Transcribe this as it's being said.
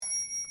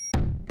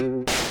Space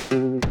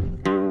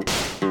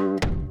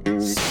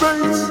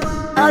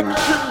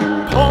Action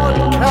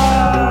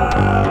Podcast!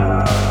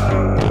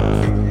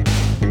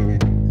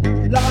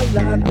 La,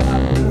 la,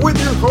 la. With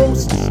your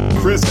hosts,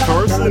 Chris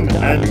Carson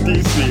and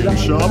DC and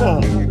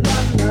Shama.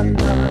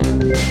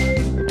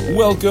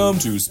 Welcome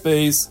to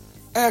Space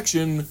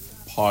Action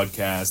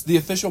Podcast, the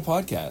official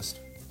podcast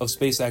of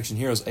Space Action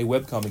Heroes, a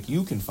webcomic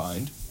you can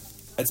find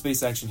at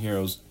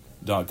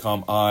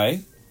spaceactionheroes.com.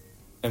 I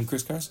am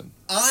Chris Carson.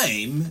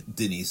 I'm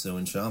Deniso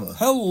and Shama.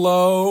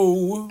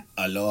 Hello.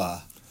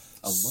 Aloha.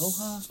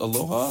 Aloha?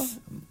 Aloha?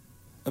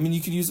 I mean, you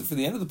could use it for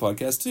the end of the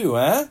podcast, too,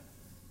 eh?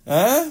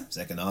 Eh? It's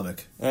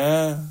economic.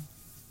 Eh.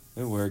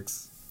 It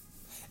works.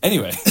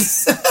 Anyway,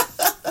 this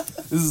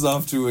is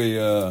off to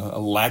a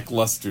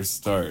lackluster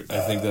start.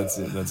 I think that's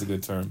it. That's a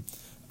good term.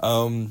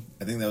 I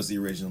think that was the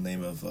original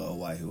name of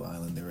Oahu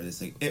Island. They were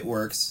just like, it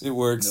works. It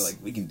works. And they're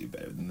like, we can do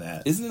better than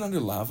that. Isn't it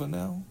under lava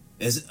now?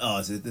 Is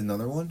it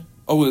another one?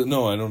 Oh,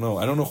 no, I don't know.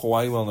 I don't know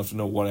Hawaii well enough to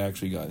know what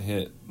actually got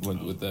hit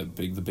with the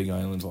Big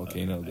Island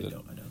volcano. I don't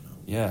know.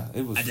 Yeah,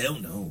 it was. I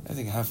don't know. I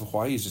think half of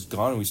Hawaii is just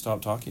gone and we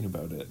stopped talking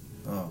about it.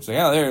 Oh. So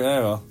yeah, there,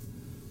 well.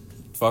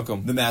 Fuck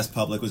them. The mass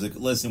public was like,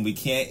 listen, we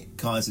can't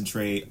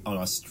concentrate on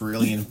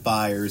Australian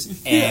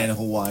fires and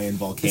Hawaiian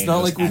volcanoes. It's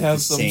not like we at have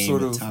the some same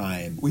sort of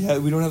time. We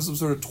don't have some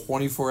sort of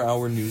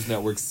 24-hour news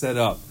network set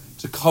up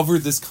to cover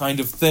this kind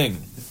of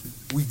thing.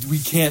 We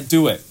can't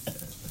do it.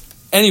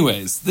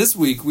 Anyways, this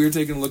week we're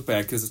taking a look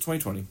back because it's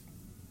 2020.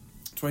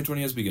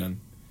 2020 has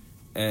begun,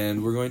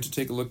 and we're going to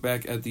take a look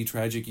back at the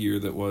tragic year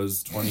that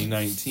was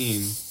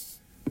 2019.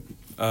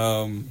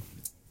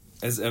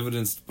 As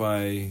evidenced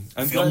by...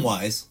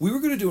 Film-wise. We were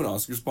going to do an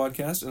Oscars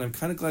podcast, and I'm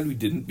kind of glad we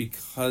didn't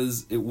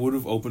because it would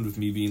have opened with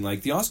me being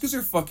like, the Oscars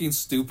are fucking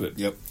stupid.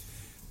 Yep.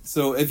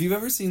 So if you've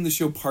ever seen the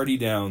show Party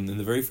Down, in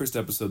the very first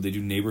episode, they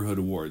do neighborhood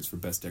awards for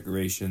best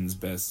decorations,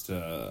 best,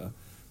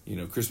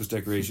 Christmas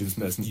decorations,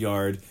 best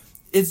yard.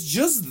 It's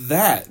just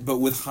that, but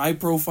with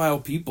high-profile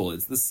people.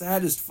 It's the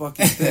saddest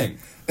fucking thing.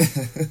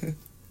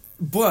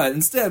 But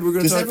instead, we're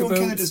going to talk about... Does everyone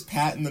kind of just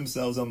patting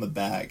themselves on the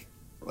back?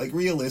 Like,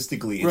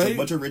 realistically, it's right? a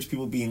bunch of rich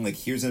people being like,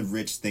 here's a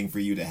rich thing for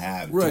you to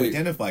have. Right. To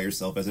identify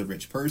yourself as a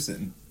rich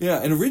person.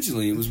 Yeah, and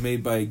originally it was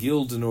made by a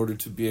guild in order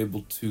to be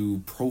able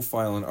to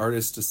profile an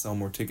artist to sell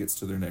more tickets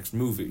to their next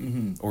movie.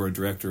 Mm-hmm. Or a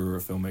director or a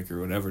filmmaker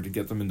or whatever, to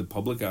get them in the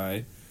public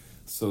eye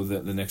so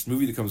that the next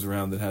movie that comes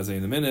around that has A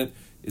in the minute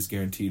is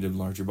guaranteed a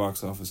larger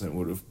box office than it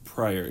would have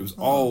prior. It was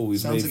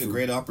always sounds made like a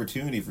great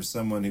opportunity for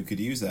someone who could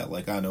use that.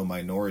 Like, I know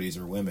minorities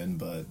or women,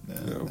 but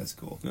No. that's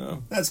cool.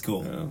 No. That's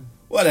cool. No.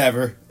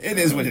 Whatever. It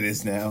is what it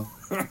is now.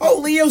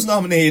 Oh, Leo's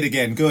nominated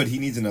again. Good. He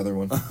needs another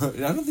one. I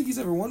don't think he's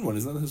ever won one.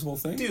 Isn't that his whole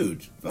thing?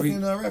 Dude,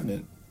 fucking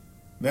Revenant.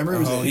 Remember, it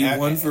was he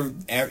won for...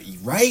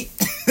 right?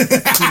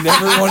 He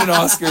never won an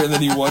Oscar, and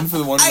then he won for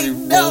the one where he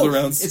rolled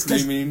around It's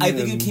screaming. I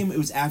think it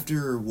was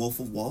after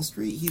Wolf of Wall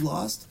Street he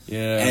lost.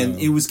 Yeah. And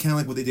it was kind of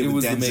like what they did It with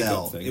was the makeup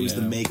Denzel. thing, It was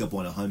yeah. the makeup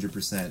one,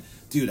 100%.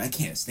 Dude, I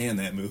can't stand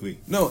that movie.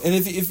 No, and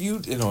if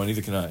you... No,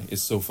 neither can I.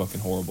 It's so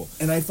fucking horrible.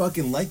 And I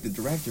fucking like the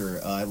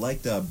director. I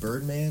liked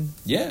Birdman.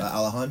 Yeah.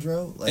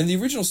 Alejandro. Like, And the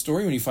original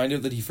story, when you find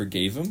out that he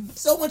forgave him,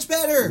 so much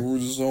better.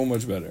 was so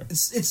much better.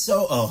 It's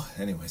so... Oh,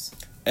 anyways.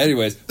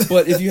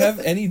 But if you have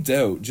any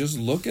doubt, just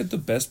look at the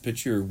Best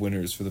Picture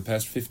winners for the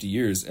past 50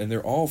 years, and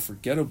they're all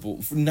forgettable.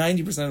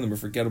 90% of them are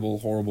forgettable,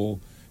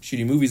 horrible,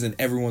 shitty movies, and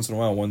every once in a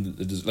while one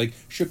that does... Like,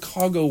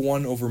 Chicago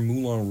won over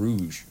Moulin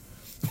Rouge.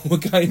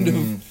 What kind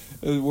of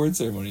award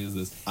ceremony is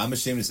this? I'm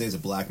ashamed to say, as a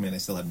black man, I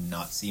still have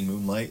not seen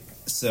Moonlight.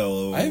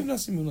 So... I have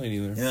not seen Moonlight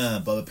either. Yeah,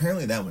 but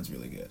apparently that one's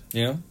really good.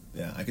 Yeah?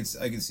 Yeah, I could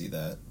see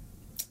that.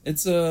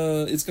 It's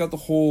got the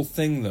whole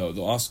thing though,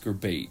 the Oscar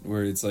bait,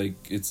 where it's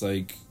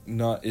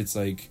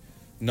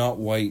not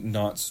white,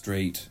 not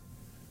straight,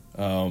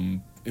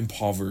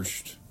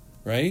 impoverished,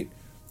 right?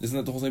 Isn't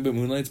that the whole thing about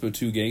Moonlight? It's about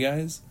two gay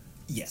guys?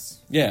 Yes.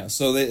 Yeah,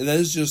 so that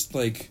is just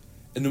like,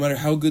 and no matter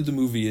how good the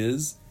movie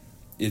is,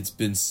 it's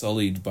been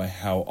sullied by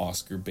how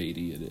Oscar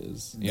baity it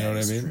is. You know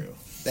what I mean? True.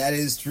 That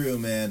is true,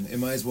 man. It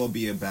might as well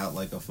be about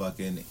like a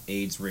fucking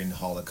AIDS-ridden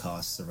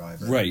Holocaust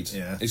survivor. Right.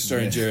 Yeah. It's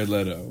starring Jared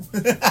Leto.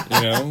 You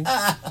know?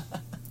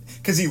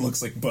 Because he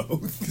looks like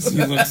both. Because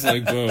he looks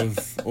like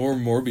both. Or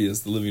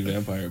Morbius, the living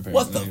vampire, apparently.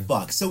 What the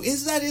fuck? So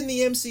is that in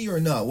the MC or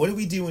not? What are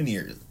we doing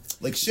here?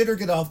 Like, shit or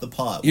get off the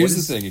pot? Here's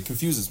the thing, it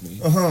confuses me.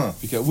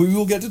 Because we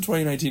will get to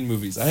 2019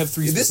 movies. I have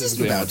three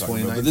specifically This is about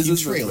 2019 but this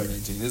is trailer.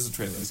 2019. This is a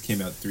trailer. This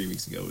came out 3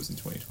 weeks ago. It was in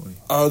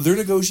 2020. Their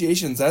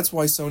negotiations, that's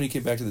why Sony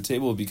came back to the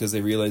table, because they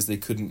realized they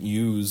couldn't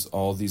use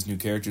all these new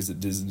characters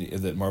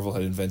that Marvel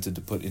had invented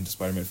to put into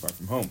Spider-Man Far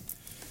From Home.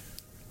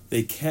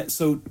 They can't...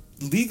 So,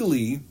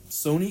 legally,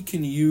 Sony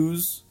can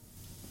use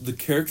the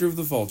character of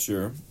the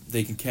Vulture.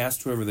 They can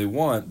cast whoever they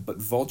want, but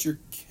Vulture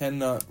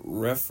cannot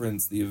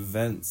reference the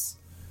events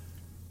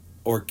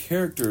or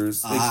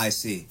characters I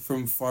see.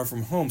 from Far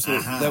From Home. So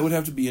that would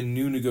have to be a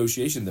new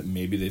negotiation that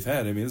maybe they've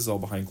had. I mean, this is all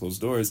behind closed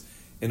doors.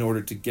 in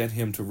order to get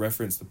him to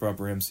reference the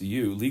proper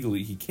MCU.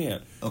 Legally, he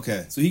can't.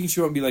 Okay. So he can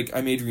show up and be like,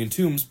 I'm Adrian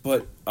Toomes,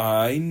 but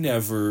I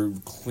never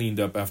cleaned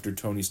up after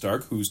Tony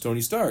Stark. Who's Tony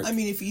Stark? I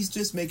mean, if he's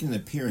just making an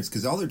appearance,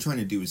 because all they're trying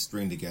to do is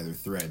string together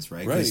threads,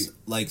 right? Right. 'Cause,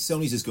 like,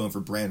 Sony's just going for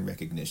brand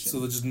recognition. So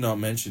they'll just not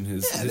mention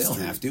his yeah, they history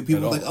don't have to.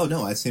 People at are like, all. oh,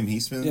 no, that's him.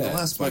 He's been in the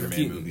last it's Michael Spider-Man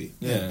Keaton. movie.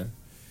 Yeah.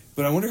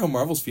 But I wonder how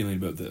Marvel's feeling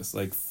about this.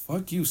 Like,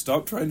 fuck you.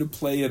 Stop trying to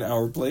play in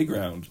our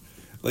playground.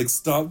 Like,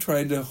 stop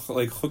trying to,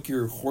 like, hook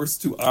your horse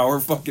to our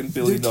fucking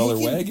billion-dollar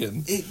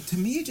wagon. To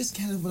me, it just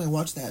kind of, when I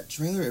watched that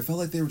trailer, it felt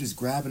like they were just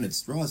grabbing at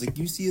straws. Like,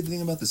 you see the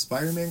thing about the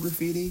Spider-Man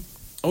graffiti?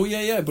 Oh,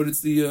 yeah, but it's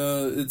the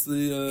It's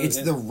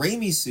the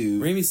Raimi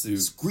suit.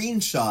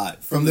 Screenshot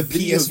from the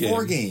video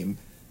PS4 game.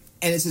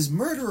 And it says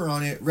murderer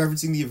on it,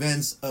 referencing the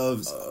events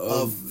of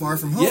Far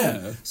From Home.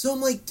 Yeah. So I'm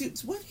like, dude,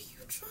 what are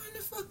you trying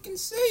to fucking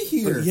say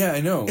here? But, yeah,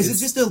 I know. Is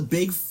it just a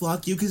big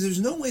fuck you? Because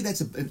there's no way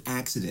that's an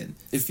accident.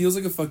 It feels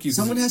like a fuck you.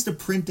 Someone has to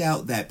print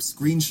out that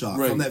screenshot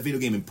Right. from that video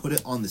game and put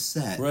it on the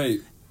set.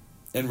 Right.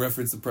 And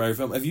reference the prior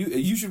film.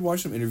 You should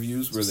watch some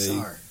interviews where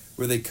Bizarre.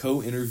 they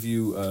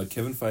co-interview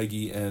Kevin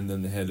Feige and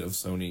then the head of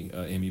Sony,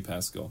 Amy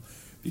Pascal,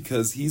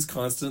 because he's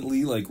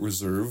constantly like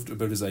reserved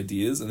about his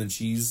ideas, and then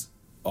she's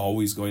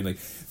always going like,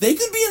 they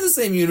could be in the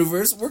same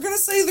universe. We're gonna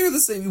say they're the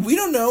same. We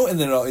don't know. And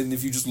then and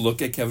if you just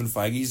look at Kevin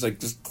Feige, he's like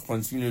just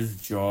clenching his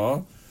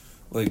jaw,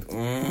 like, Shut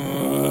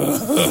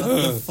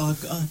the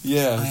fuck up.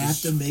 Yeah. I have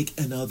to make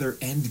another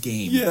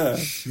Endgame. Yeah.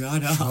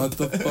 Shut up. shut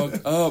the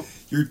fuck up.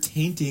 You're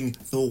tainting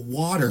the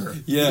water.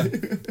 Yeah,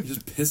 you're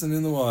just pissing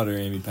in the water,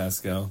 Amy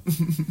Pascal.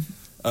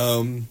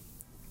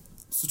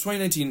 So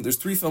 2019, there's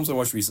 3 films I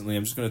watched recently.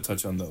 I'm just going to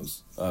touch on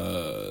those.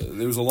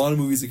 There was a lot of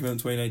movies that came out in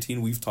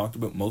 2019. We've talked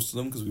about most of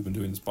them because we've been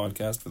doing this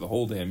podcast for the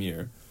whole damn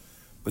year.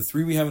 But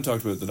 3 we haven't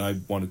talked about that I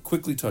want to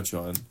quickly touch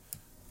on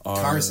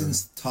are...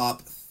 Carson's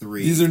top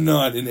 3. These are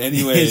not in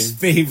any way his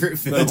favorite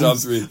my films top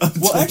 3.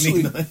 of Well,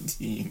 actually,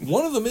 2019.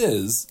 one of them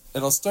is,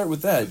 and I'll start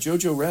with that,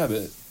 Jojo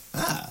Rabbit.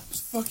 Ah. It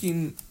was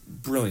fucking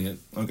brilliant.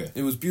 Okay.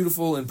 It was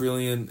beautiful and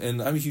brilliant,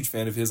 and I'm a huge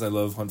fan of his. I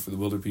love Hunt for the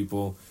Wilder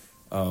People.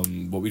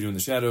 What We Do in the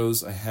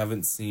Shadows. I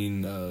haven't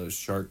seen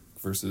Shark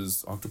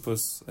versus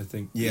Octopus, I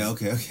think. Yeah,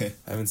 okay.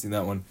 I haven't seen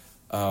that one.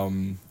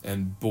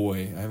 And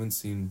Boy. I haven't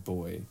seen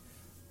Boy.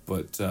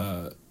 But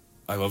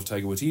I love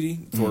Taika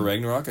Waititi. Thor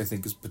Ragnarok, I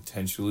think, is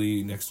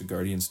potentially, next to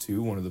Guardians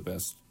 2, one of the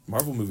best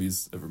Marvel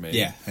movies ever made.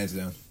 Yeah, hands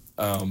down.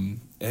 And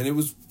it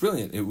was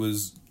brilliant. It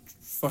was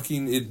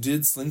fucking... It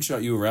did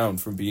slingshot you around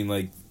from being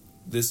like,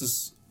 this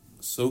is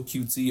so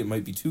cutesy, it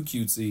might be too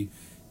cutesy,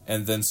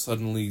 and then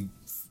suddenly...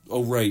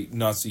 Oh, right,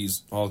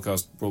 Nazis,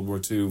 Holocaust, World War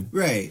II.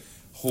 Right.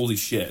 Holy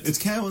shit.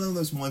 It's kind of one of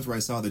those ones where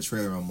I saw the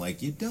trailer, I'm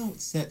like, you don't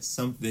set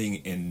something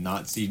in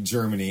Nazi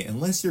Germany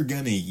unless you're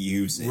gonna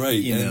use it. Right,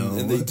 you know?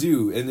 and they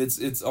do. And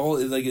it's all,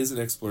 it like, is an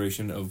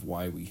exploration of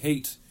why we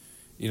hate.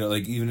 You know,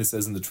 like, even it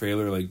says in the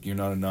trailer, like, you're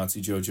not a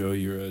Nazi,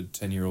 Jojo, you're a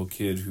 10-year-old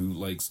kid who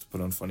likes to put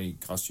on funny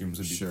costumes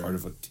and be Sure. part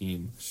of a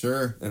team.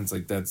 Sure. And it's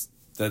like, that's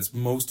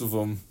most of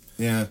them.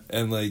 Yeah.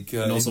 And, like...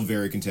 and also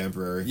very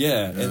contemporary.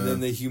 Yeah, and then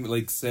they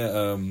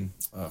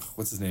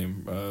what's his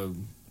name?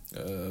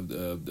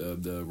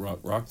 The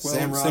Rockwell?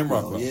 Sam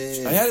Rockwell.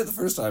 Yeah. I had it the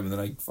first time, and then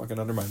I fucking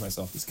undermined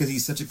myself. It's because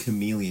he's such a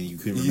chameleon, you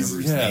couldn't remember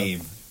his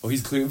name. Oh,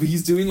 he's clear, but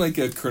he's doing like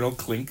a Colonel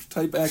Klink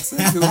type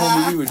accent for the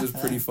whole movie, which is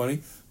pretty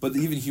funny. But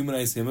they even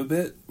humanize him a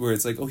bit, where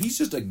it's like, oh, he's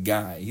just a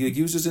guy.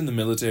 He was just in the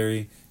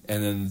military,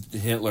 and then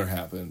Hitler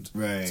happened.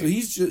 Right. So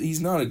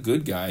he's not a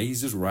good guy.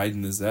 He's just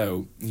riding this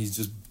out. He's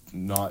just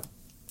not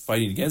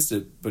fighting against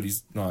it, but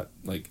he's not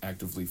like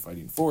actively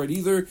fighting for it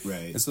either.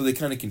 Right. And so they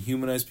kind of can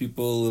humanize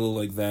people a little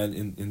like that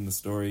in the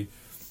story.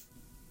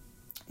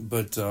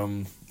 But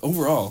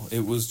overall,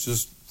 it was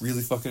just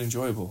really fucking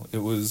enjoyable.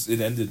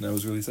 It ended, and I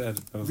was really sad.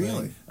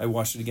 Really? I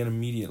watched it again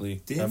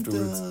immediately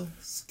afterwards. Didn't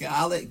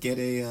Scarlett get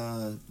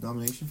a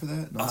nomination for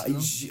that?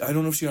 I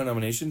don't know if she got a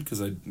nomination,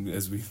 because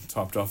as we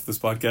topped off this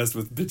podcast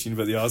with bitching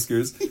about the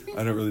Oscars,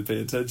 I don't really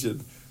pay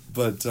attention.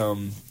 But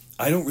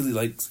I don't really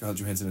like Scarlett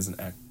Johansson as an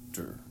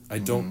actor. I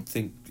don't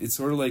think... It's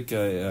sort of like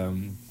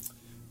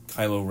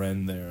Kylo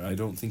Ren there. I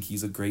don't think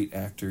he's a great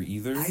actor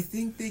either. I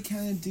think they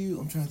kind of do...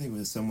 I'm trying to think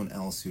of someone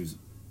else who's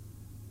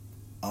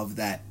of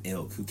that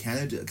ilk, who kind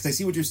of do... Because I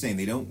see what you're saying.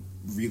 They don't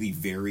really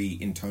vary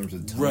in terms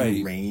of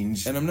tone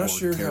range. And I'm not or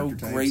sure how character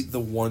types. great the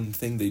one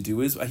thing they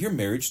do is. I hear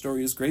Marriage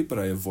Story is great, but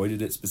I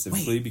avoided it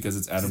specifically because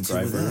it's Adam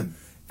Driver.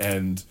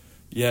 And...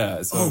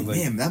 Yeah. So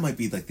man, that might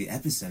be like the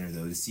epicenter,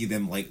 though, to see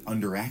them like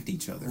underact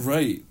each other.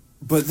 Right.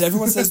 But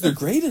everyone says they're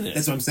great in it.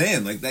 That's what I'm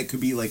saying. Like, that could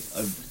be like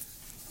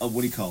a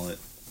what do you call it?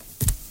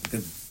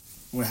 Like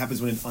what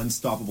happens when an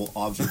unstoppable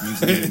object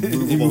uses an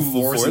immovable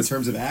force in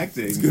terms of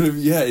acting. It's good.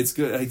 Yeah, it's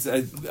good.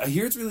 I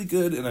hear it's really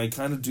good, and I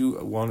kind of do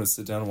want to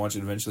sit down and watch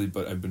it eventually,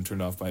 but I've been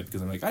turned off by it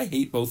because I'm like, I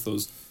hate both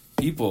those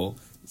people.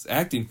 It's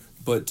acting,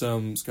 but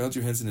Scarlett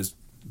Johansson is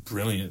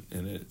brilliant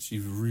in it. She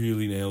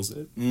really nails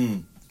it.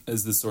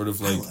 As this sort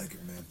of like... I like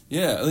her, man.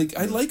 Yeah, like,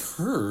 I like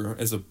her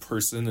as a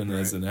person and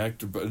as an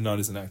actor, but not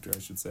as an actor, I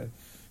should say.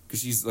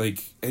 Because she's,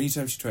 like,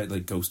 anytime she tried,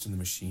 like, Ghost in the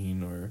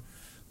Machine or,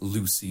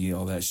 Lucy,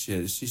 all that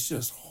shit. She's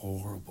just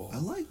horrible. I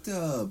liked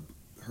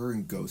her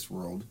in Ghost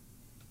World.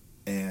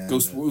 And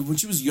when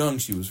she was young,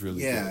 she was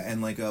really good.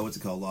 And like what's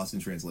it called, Lost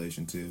in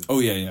Translation too. Oh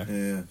yeah.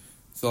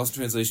 It's Lost in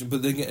Translation,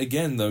 but then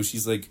again though,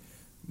 she's like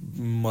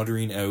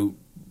muttering out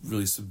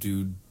really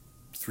subdued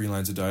 3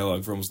 lines of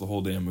dialogue for almost the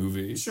whole damn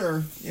movie.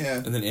 Sure, yeah.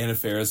 And then Anna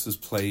Faris was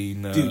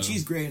playing... Dude,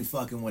 she's great in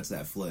fucking... What's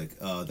that flick?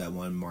 That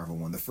one Marvel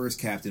one. The first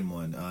Captain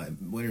one.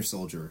 Winter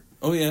Soldier.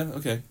 Oh, yeah?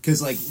 Okay.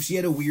 Because, like, she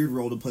had a weird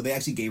role to play. They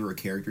actually gave her a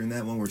character in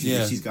that one where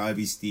she's got to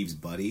be Steve's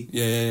buddy.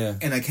 Yeah.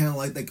 And I kind of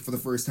like, for the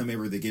first time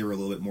ever, they gave her a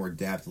little bit more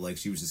depth. Like,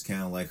 she was just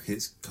kind of like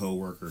his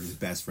co-worker, his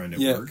best friend at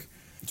work.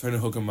 Trying to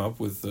hook him up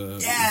with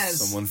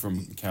someone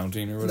from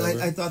accounting or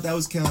whatever. I thought that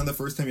was kind of the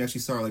first time you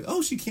actually saw her, like,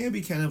 oh, she can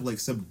be kind of, like,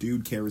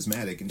 subdued,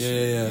 charismatic and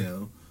shit, you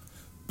know?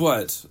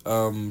 But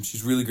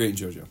she's really great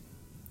in JoJo.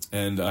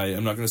 And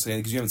I'm not going to say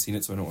anything because you haven't seen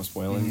it, so I don't want to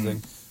spoil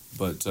anything.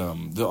 But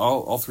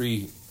all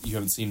 3 you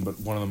haven't seen, but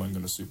one of them I'm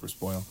going to super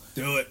spoil.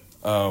 Do it.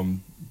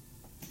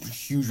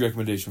 Huge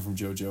recommendation from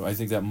JoJo. I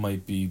think that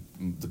might be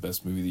the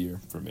best movie of the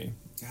year for me.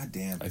 God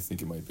damn. I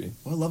think it might be.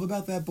 What I love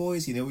about that boy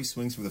is he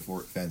swings for the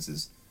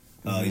fences.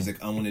 He's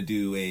like, I'm going to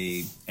do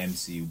a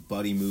MCU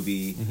buddy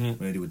movie. I'm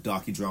going to do a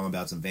docudrama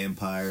about some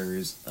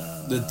vampires.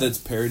 That's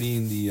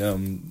parodying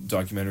the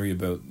documentary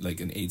about like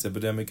an AIDS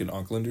epidemic in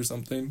Auckland or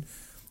something.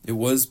 It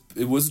was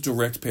a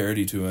direct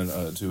parody to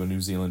a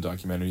New Zealand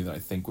documentary that I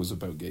think was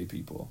about gay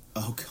people.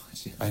 Oh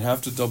gosh, yeah. I'd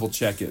have to double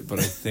check it, but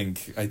I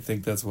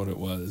think that's what it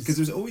was. Because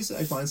there's always,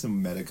 I find,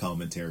 some meta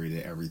commentary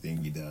to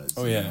everything he does.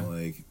 Oh yeah,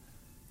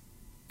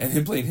 and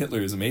him playing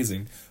Hitler is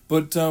amazing.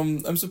 But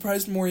I'm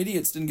surprised more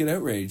idiots didn't get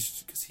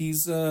outraged because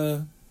he's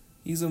a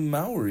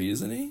Maori,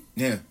 isn't he?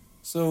 Yeah.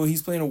 So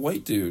he's playing a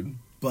white dude.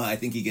 But I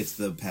think he gets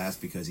the pass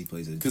because he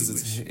plays because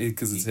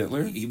it's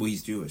Hitler.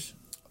 He's Jewish.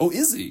 Oh,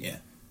 is he? Yeah.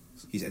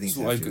 I think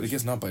so. I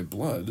guess not by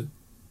blood.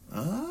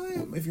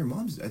 If your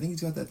mom's, I think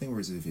he's got that thing where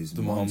his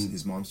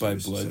mom's by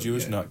Jewish, blood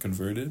Jewish, not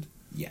converted.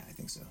 Yeah, I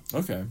think so.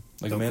 Okay,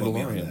 like Don't a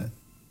Mandalorian.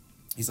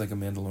 He's like a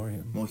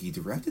Mandalorian. Well, he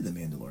directed The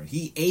Mandalorian.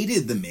 He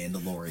aided The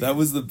Mandalorian. That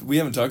was we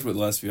haven't talked about the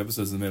last few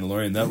episodes of The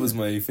Mandalorian. That was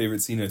my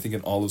favorite scene, I think,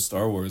 in all of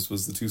Star Wars,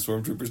 was the 2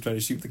 stormtroopers trying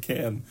to shoot the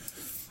can.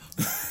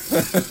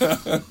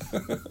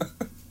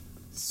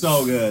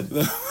 So good.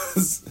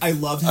 I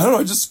loved it. I don't know,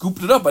 I just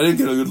scooped it up. I didn't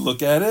get a good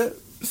look at it.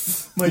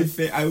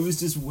 I was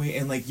just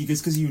waiting, like, you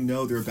guys, because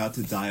they're about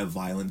to die a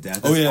violent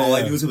death. That's all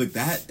I knew was, like,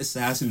 that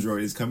assassin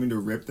droid is coming to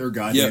rip their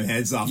goddamn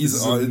heads off.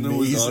 He's on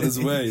his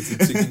way. It's a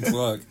ticking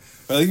clock.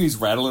 I think he's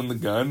rattling the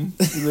gun.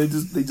 And they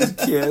just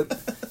can't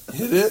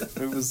hit it.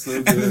 It was so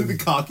good. And then the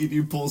cocky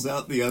dude pulls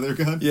out the other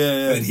gun.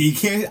 Yeah. And he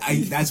can't.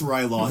 That's where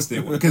I lost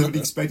it, because we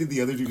expected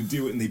the other dude to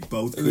do it, and they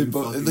both couldn't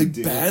fucking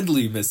do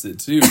badly miss it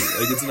too.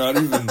 Like, it's not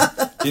even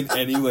in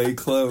any way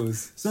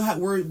close. So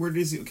where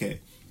does he? Okay,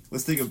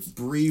 let's take a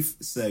brief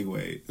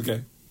segue.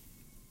 Okay.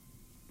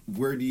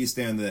 Where do you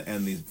stand at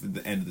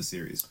the end of the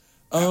series?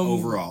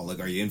 Overall, like,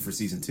 are you in for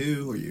season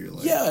 2, or you're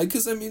like... Yeah,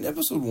 because I mean,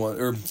 episode 1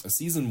 or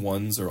season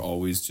 1s are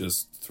always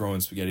just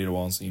throwing spaghetti at a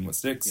wall and seeing what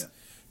sticks. Yeah.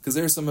 Because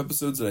there are some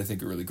episodes that I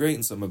think are really great,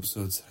 and some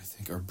episodes that I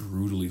think are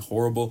brutally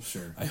horrible.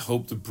 Sure. I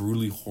hope the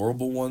brutally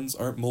horrible ones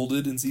aren't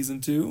molded in season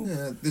 2.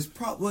 Yeah, there's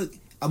probably...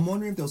 I'm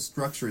wondering if they'll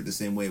structure it the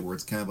same way, where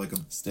it's kind of like a...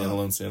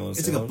 Standalone.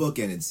 It's like a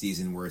bookended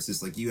season, where it's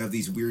just like you have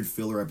these weird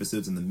filler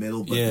episodes in the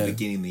middle, but the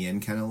beginning and the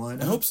end kind of line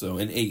up. I hope so.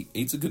 And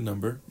 8's a good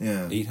number.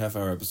 Yeah. 8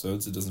 half-hour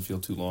episodes. It doesn't feel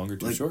too long or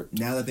too short.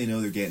 Now that they know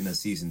they're getting a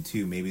season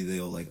 2, maybe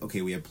they'll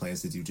okay, we have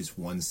plans to do just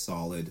one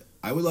solid...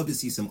 I would love to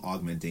see some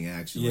augmenting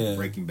action, like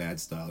Breaking Bad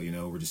style,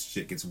 where just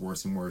shit gets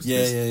worse and worse.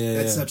 Yeah.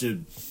 That's such a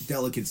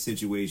delicate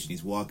situation.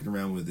 He's walking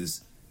around with this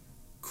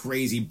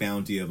crazy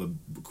bounty of a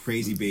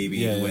crazy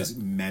baby who has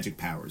magic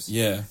powers.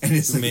 Yeah. And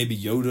it's like, maybe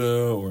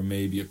Yoda, or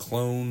maybe a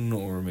clone,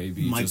 or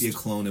maybe might be a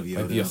clone of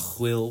Yoda. Might be a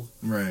Quill.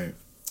 Right.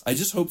 I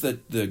just hope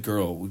that the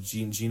girl,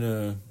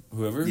 Gina,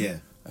 whoever,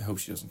 I hope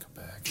she doesn't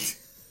come back.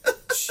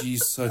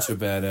 She's such a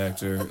bad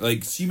actor.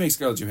 Like, she makes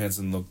Scarlett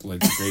Johansson look like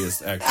the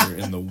greatest actor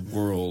in the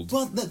world.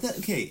 Well,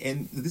 okay,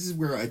 and this is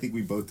where I think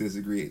we both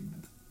disagree.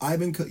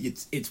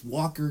 It's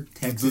Walker,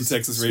 Texas, the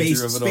Texas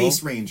Ranger of it all.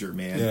 Space Ranger,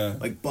 man. Yeah.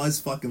 Like Buzz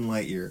fucking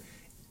Lightyear.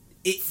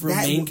 For a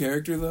main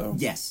character, though?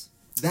 Yes.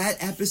 That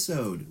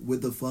episode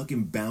with the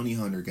fucking bounty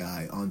hunter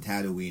guy on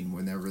Tatooine,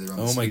 whenever they're on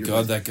the Oh my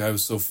god, that guy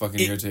was so fucking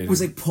irritating. It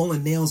was like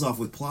pulling nails off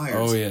with pliers.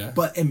 Oh yeah.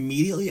 But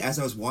immediately as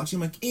I was watching,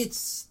 I'm like,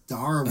 it's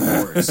Star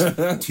Wars.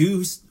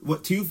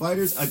 two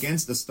fighters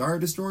against a Star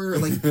Destroyer?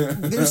 Like,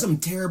 there's some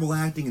terrible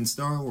acting in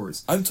Star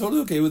Wars. I'm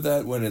totally okay with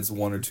that when it's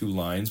 1 or 2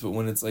 lines, but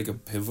when it's like a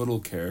pivotal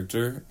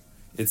character...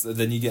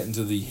 then you get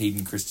into the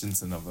Hayden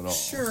Christensen of it all.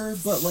 Sure,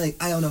 but like,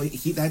 I don't know,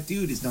 that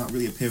dude is not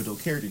really a pivotal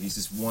character. He's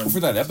just one for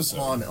that episode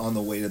on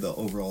the way to the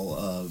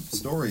overall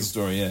story.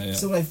 Yeah.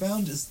 So what I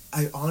found is,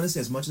 I honestly,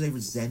 as much as I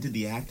resented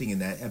the acting in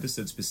that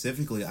episode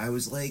specifically, I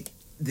was like,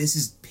 this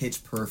is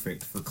pitch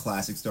perfect for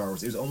classic Star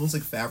Wars. It was almost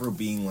like Favreau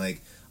being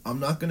like, I'm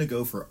not going to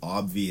go for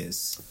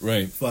obvious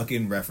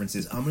fucking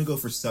references. I'm going to go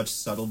for such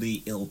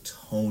subtlety, it'll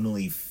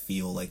tonally feel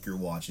feel like you're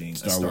watching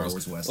a Star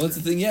Wars Western. Well, that's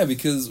the thing, yeah,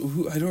 because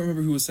I don't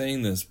remember who was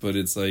saying this, but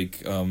it's like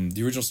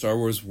the original Star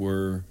Wars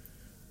were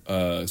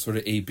sort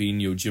of aping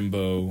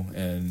Yojimbo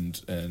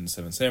and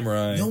Seven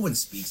Samurai. No one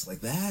speaks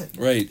like that.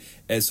 Right.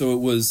 And so it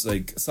was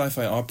like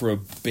sci-fi opera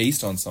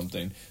based on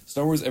something.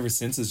 Star Wars ever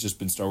since has just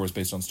been Star Wars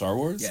based on Star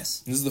Wars.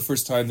 Yes. And this is the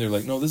first time they're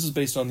like, no, this is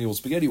based on the old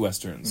spaghetti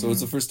western. So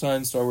it's the first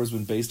time Star Wars has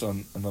been based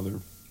on another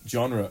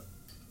genre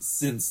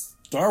since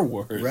Star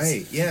Wars.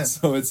 Right, yeah.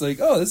 So it's like,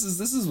 oh, this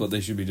is what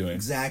they should be doing.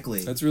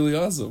 Exactly. That's really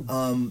awesome.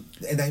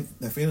 And I'm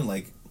feeling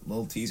like a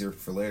little teaser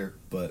for later,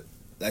 but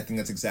I think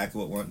that's exactly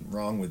what went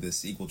wrong with this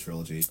sequel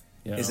trilogy.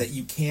 Yeah. Is that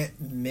you can't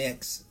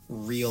mix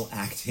real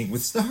acting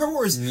with Star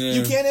Wars. Yeah.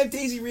 You can't have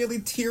Daisy really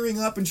tearing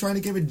up and trying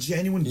to give a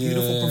genuine,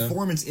 beautiful Yeah.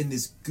 performance in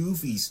this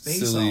goofy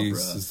Silly opera.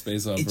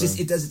 space opera.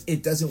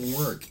 It doesn't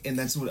work, and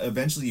that's what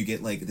eventually you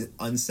get like the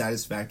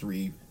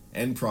unsatisfactory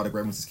end product.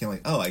 Where everyone's just kind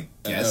of like, oh,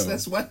 I guess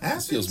that's what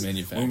happens. feels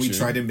manufactured. When we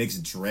try to mix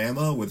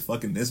drama with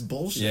fucking this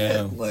bullshit.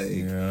 Yeah.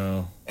 Like,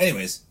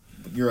 anyways,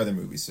 your other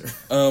movies, sir.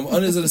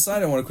 As an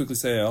aside, I want to quickly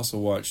say I also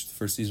watched the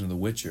first season of The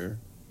Witcher.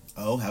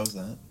 Oh, how's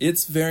that?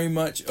 It's very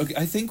much okay.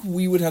 I think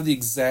we would have the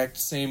exact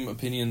same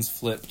opinions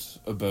flipped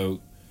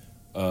about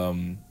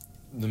The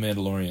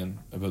Mandalorian,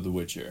 about The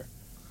Witcher,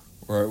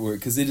 or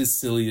because it is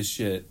silly as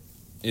shit.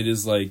 It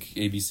is like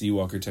ABC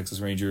Walker Texas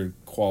Ranger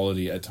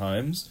quality at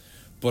times,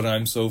 but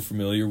I'm so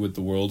familiar with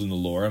the world and the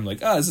lore. I'm like,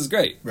 this is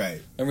great.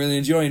 Right. I'm really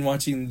enjoying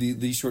watching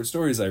these short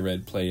stories I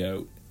read play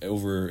out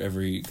over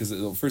because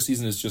the first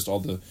season is just all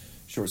the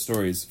short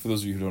stories. For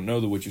those of you who don't know,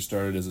 The Witcher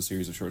started as a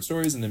series of short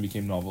stories and then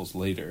became novels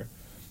later.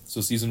 So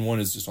season 1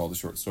 is just all the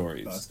short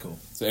stories. Oh, that's cool.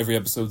 So every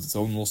episode's its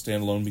own little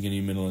standalone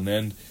beginning, middle, and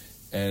end.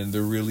 And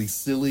they're really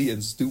silly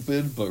and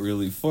stupid, but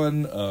really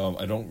fun.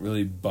 I don't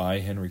really buy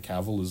Henry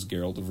Cavill as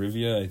Geralt of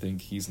Rivia. I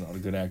think he's not a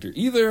good actor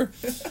either.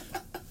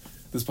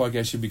 This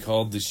podcast should be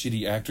called the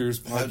Shitty Actors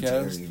Podcast. How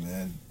dare you,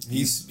 man?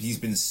 He's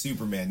been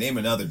Superman. Name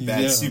another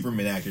bad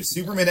Superman actor.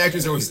 Superman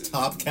actors are always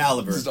top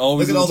caliber.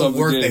 Look at all the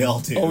work they all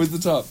do. Always the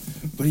top.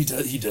 But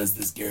he does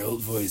this Geralt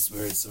voice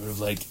where it's sort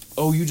of like,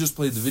 oh, you just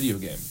played the video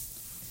game.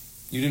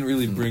 You didn't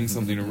really bring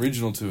something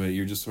original to it.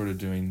 You're just sort of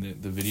doing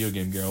the video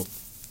game Geralt.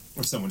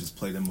 Or someone just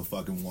played him a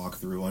fucking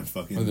walkthrough on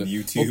fucking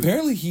YouTube. Well,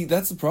 apparently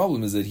that's the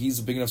problem, is that he's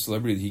a big enough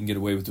celebrity that he can get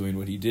away with doing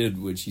what he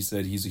did, which he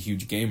said he's a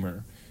huge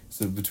gamer.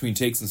 So between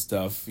takes and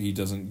stuff, he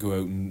doesn't go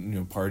out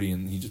and party,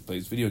 and he just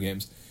plays video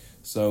games.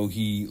 So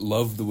he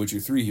loved The Witcher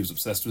 3. He was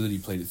obsessed with it. He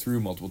played it through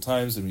multiple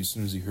times, and as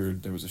soon as he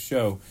heard there was a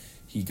show,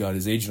 he got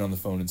his agent on the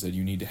phone and said,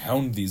 you need to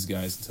hound these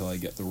guys until I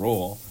get the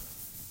role.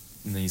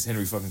 And then he's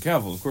Henry fucking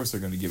Cavill. Of course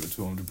they're going to give it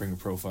to him to bring a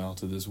profile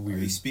to this weird...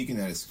 He's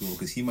speaking out of school,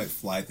 because he might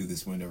fly through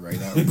this window right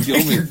now.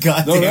 Kill me. Your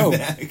goddamn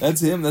neck.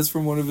 That's him. That's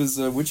from one of his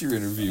Witcher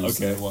interviews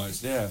that I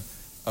watched. Yeah.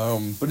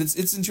 But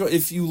it's enjoy.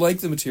 If you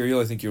like the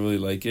material, I think you'll really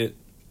like it.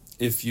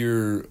 If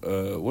you're...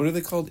 what are they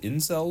called?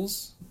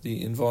 Incels?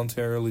 The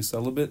involuntarily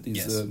celibate?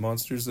 These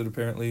monsters that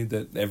apparently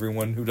that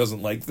everyone who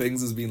doesn't like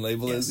things is being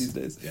labeled as these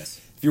days?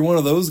 Yes. If you're one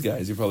of those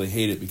guys, you probably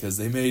hate it because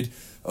they made...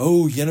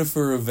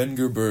 Yennefer of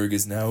Vengerberg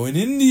is now an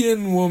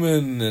Indian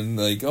woman, and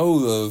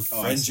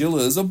Frangilla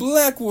is a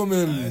black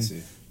woman. I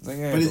see. Like,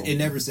 but it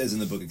never says in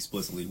the book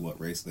explicitly what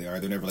race they are.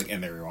 They're never like,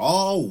 and they're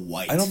all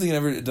white. I don't think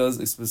it does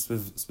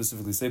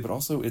specifically say, but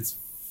also it's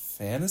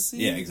fantasy.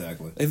 Yeah,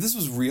 exactly. If this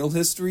was real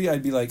history,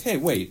 I'd be like, hey,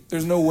 wait,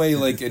 there's no way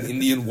like an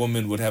Indian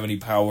woman would have any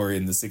power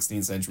in the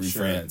 16th century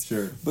France.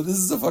 Sure. But this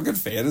is a fucking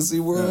fantasy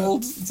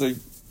world. Yeah. It's like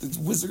it's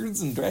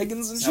wizards and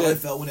dragons and shit. How I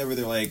felt whenever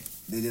they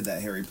did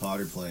that Harry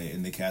Potter play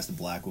and they cast a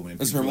black woman.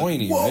 It's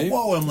Hermione, like, right?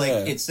 Whoa! I'm like,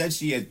 it said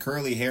she had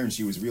curly hair and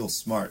she was real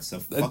smart. So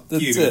fuck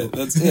that's you.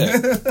 That's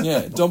it.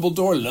 Yeah,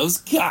 Dumbledore loves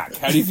cock.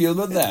 How do you feel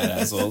about that,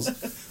 assholes?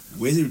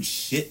 Wizards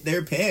shit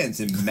their pants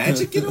and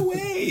magic it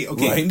away.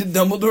 Okay, right into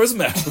Dumbledore's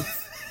mouth.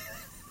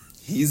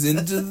 He's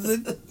into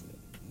the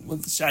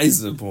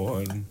Scheisse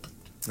porn.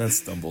 That's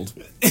stumbled.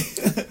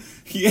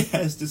 He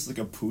has just like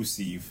a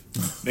poosive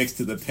next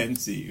to the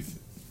pensive.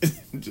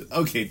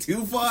 Okay,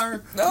 too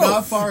far? No,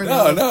 not far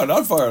enough. No,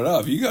 not far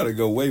enough. You got to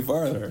go way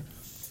farther.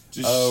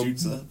 Just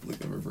shoots up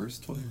like a reverse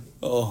toilet.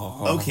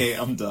 Oh. Okay,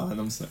 I'm done.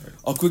 I'm sorry.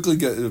 I'll quickly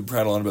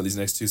prattle on about these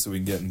next two so we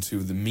can get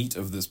into the meat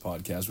of this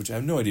podcast, which I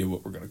have no idea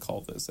what we're going to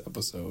call this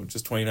episode.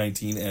 Just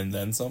 2019 and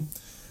then some.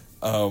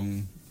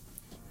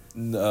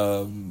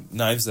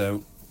 Knives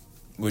Out,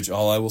 which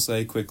all I will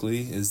say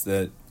quickly is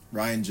that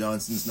Rian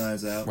Johnson's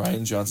Knives Out.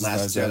 Last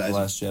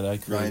Jedi.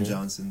 Rian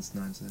Johnson's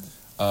Knives Out.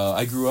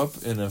 I grew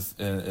up in a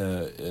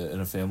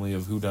family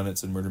of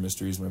whodunits and murder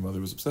mysteries. My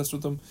mother was obsessed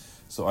with them,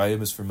 so I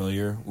am as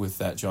familiar with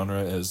that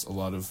genre as a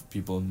lot of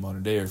people in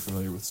modern day are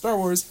familiar with Star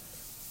Wars.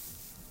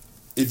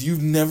 If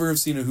you've never have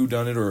seen a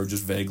whodunit or are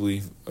just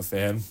vaguely a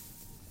fan,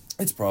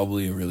 it's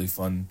probably a really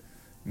fun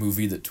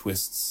movie that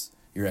twists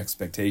your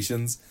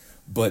expectations.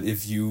 But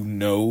if you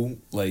know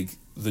like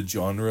the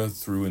genre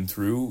through and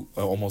through,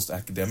 almost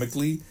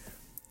academically,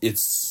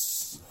 it's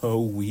so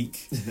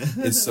weak.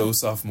 It's so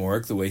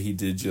sophomoric the way he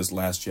did just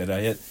Last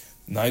Jedi it.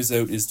 Knives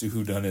Out is to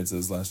whodunits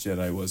as Last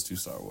Jedi was to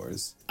Star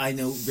Wars. I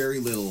know very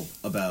little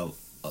about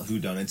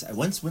whodunits. I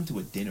once went to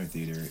a dinner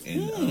theater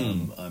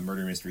in a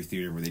murder mystery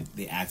theater where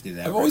they acted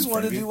out. I've always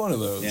wanted to do one of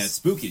those. Yeah, it's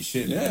spooky as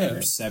shit. Yeah. Man.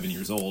 You're 7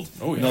 years old.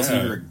 Oh, And also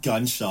yeah. you hear a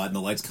gunshot and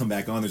the lights come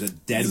back on. There's a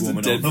dead There's a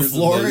woman dead on the person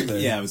floor. laying there.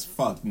 Yeah, it was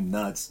fucking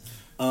nuts.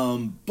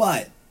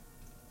 But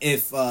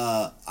if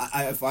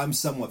if I'm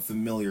somewhat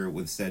familiar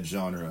with said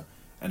genre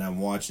and I'm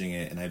watching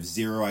it and I have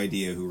zero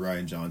idea who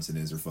Ryan Johnson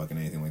is or fucking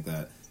anything like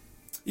that.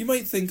 You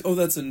might think, oh,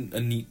 that's a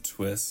neat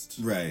twist.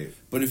 Right.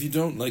 But if you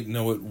don't like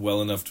know it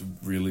well enough to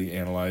really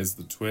analyze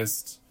the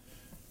twist,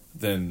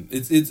 then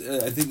it's.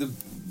 I think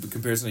the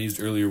comparison I used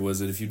earlier was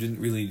that if you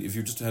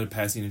just had a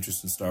passing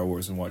interest in Star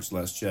Wars and watched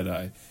Last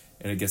Jedi,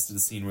 and it gets to the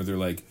scene where they're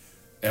like,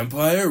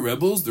 Empire,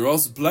 Rebels, they're all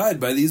supplied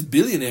by these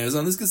billionaires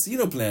on this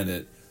casino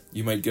planet.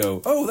 You might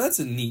go, oh, that's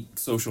a neat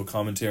social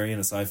commentary in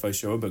a sci-fi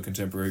show about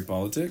contemporary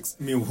politics.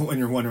 I mean, when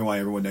you're wondering why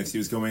everyone next to you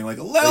is going like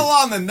a little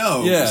on the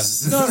nose. Yeah,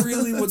 it's not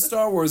really what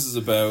Star Wars is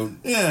about.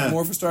 Yeah.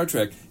 More for Star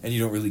Trek, and you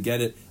don't really get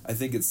it. I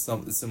think it's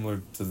something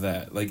similar to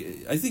that. Like,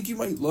 I think you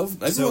might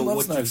love. Everyone So loves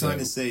what you're Knives trying Out.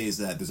 to say is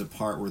that there's a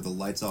part where the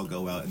lights all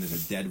go out and there's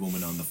a dead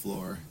woman on the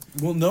floor,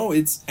 Well, no,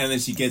 it's and then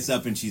she gets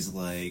up and she's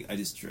like, "I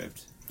just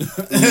tripped."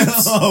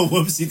 Oh,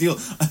 whoopsie deal.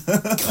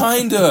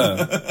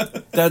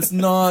 kinda. That's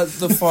not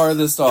the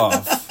farthest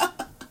off.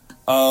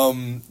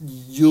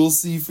 You'll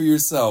see for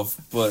yourself,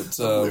 but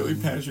Literally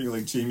picturing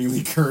like Jamie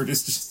Lee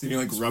Curtis just sitting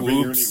like rubbing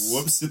her knee. Whoops.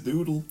 Whoops a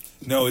doodle.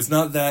 no, it's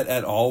not that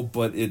at all.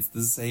 But it's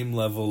the same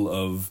level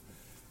of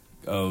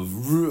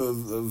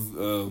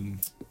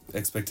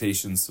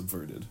expectations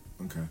subverted.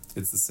 Okay.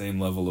 It's the same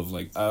level of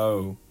like,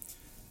 oh.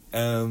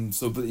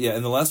 So, but yeah,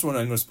 and the last one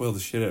I'm going to spoil the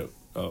shit out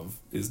of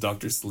is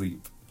Dr.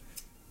 Sleep.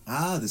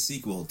 Ah, the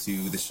sequel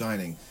to The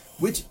Shining,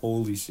 which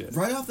Holy shit.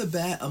 right off the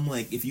bat, I'm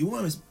like, if you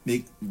want to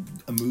make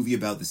a movie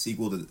about the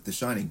sequel to The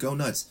Shining, go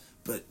nuts,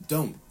 but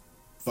don't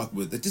fuck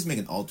with it. Just make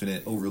an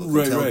alternate Overlook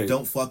Right, Hotel. right.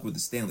 Don't fuck with the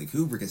Stanley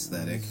Kubrick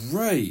aesthetic.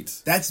 Right.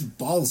 That's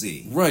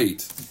ballsy.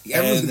 Right.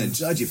 Everyone's And gonna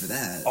judge you for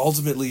that.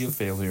 ultimately a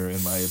failure,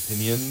 in my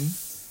opinion.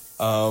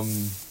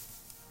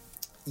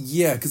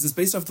 Yeah, because it's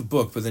based off the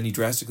book, but then he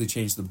drastically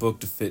changed the book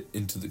to fit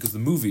into the... Because the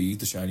movie,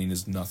 The Shining,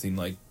 is nothing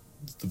like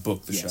the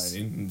book, The Yes.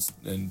 Shining,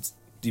 and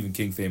Stephen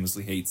King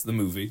famously hates the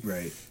movie.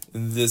 Right.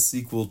 And this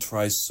sequel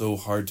tries so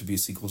hard to be a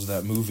sequel to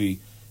that movie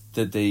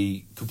that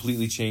they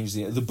completely changed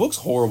the book's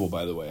horrible,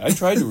 by the way. I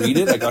tried to read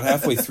it, I got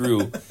halfway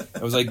through. I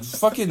was like,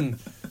 fucking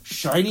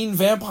shining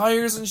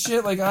vampires and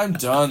shit? Like, I'm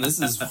done.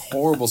 This is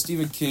horrible.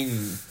 Stephen King,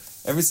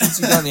 ever since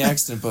you got in the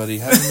accident, buddy,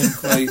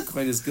 haven't been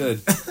quite as good.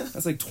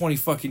 That's like 20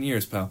 fucking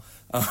years, pal.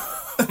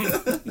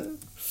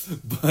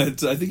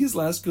 But I think his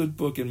last good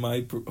book, in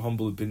my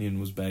humble opinion,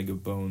 was Bag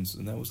of Bones,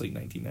 and that was like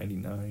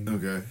 1999.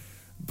 Okay.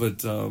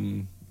 But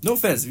no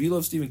offense, if you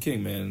love Stephen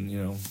King, man,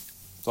 you know,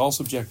 it's all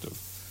subjective.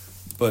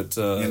 But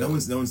Yeah, no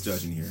one's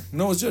judging here.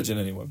 no one's judging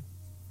anyone.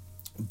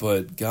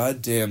 But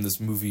goddamn, this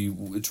movie,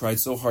 it tried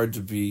so hard to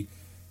be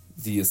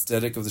the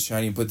aesthetic of The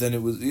Shining, but then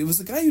it was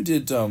the guy who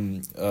did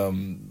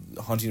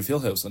Haunting of Hill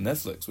House on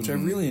Netflix, which I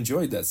really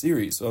enjoyed that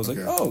series. So I was like,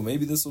 Okay. oh,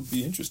 maybe this will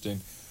be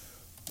interesting.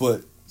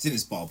 But It's in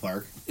his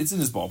ballpark. it's in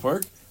his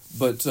ballpark.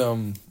 But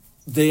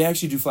they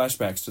actually do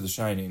flashbacks to The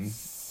Shining,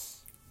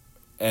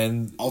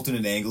 and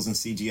Alternate angles and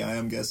CGI,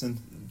 I'm guessing.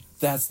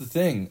 that's the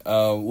thing.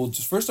 Well,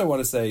 just first I want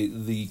to say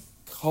the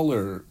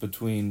color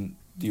between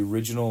the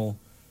original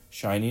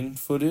Shining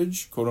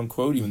footage, quote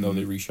unquote, even though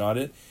they reshot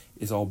it,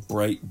 is all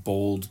bright,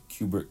 bold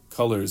Kubrick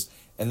colors.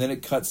 And then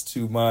it cuts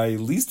to my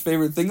least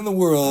favorite thing in the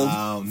world,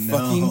 Oh, no.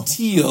 fucking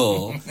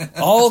teal.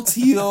 All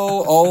teal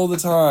all the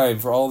time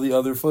for all the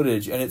other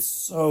footage. And it's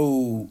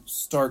so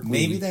starkly...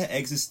 Maybe that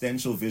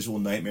existential visual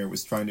nightmare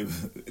was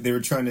they were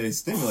trying to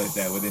stimulate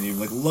that within you.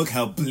 Like, look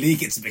how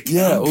bleak it's become.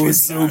 Yeah, oh, Chris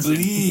it's so Carson.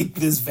 bleak.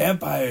 There's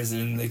vampires,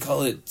 and they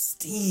call it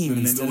steam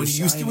Remember instead when of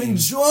you used to shining.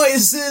 enjoy a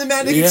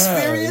cinematic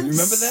experience?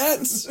 Remember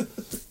that?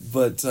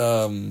 But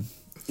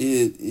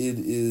it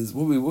is.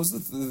 What was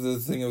the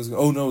thing I was?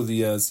 Oh no,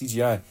 the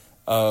CGI.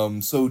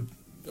 So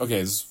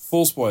okay, this is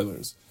full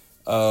spoilers.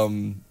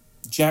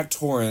 Jack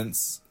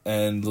Torrance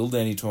and Little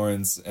Danny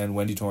Torrance and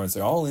Wendy Torrance,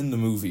 they're all in the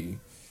movie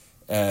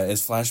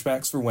as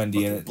flashbacks for Wendy.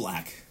 But And they're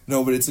black.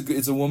 no, but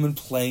it's a woman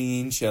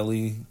playing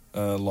Shelley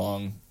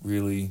Long,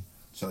 really.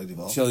 Shelley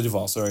Duvall. Shelley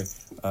Duvall, sorry,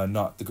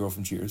 not the girl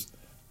from Cheers.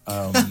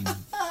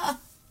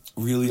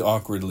 Really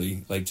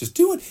awkwardly, like just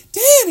doing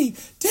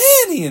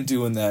Danny, and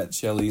doing that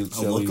Shelley. A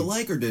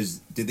look-alike, or did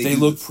they? They do-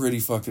 look pretty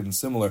fucking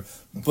similar,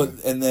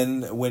 but and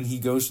then when he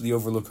goes to the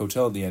Overlook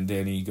Hotel at the end,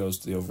 Danny goes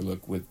to the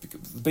Overlook with.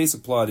 The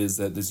basic plot is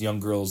that this young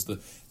girl's the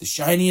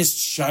shiniest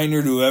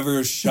shiner to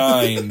ever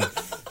shine.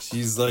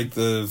 She's like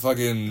the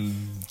fucking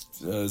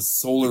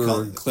solar They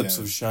call it- eclipse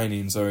yeah. of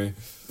shining. Sorry,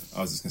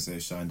 I was just gonna say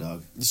Shine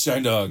Dog.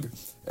 Shine Dog,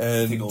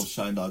 and Take old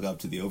Shine Dog up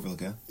to the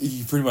Overlook, yeah?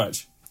 pretty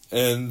much.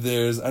 And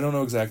I don't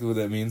know exactly what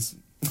that means.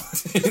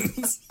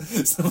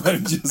 So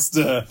I'm just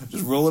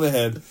rolling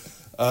ahead.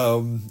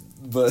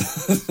 But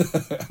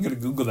I'm gonna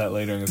Google that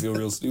later. I'm gonna feel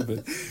real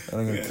stupid. And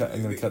I'm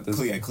gonna cut this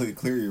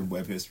Clear your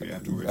web history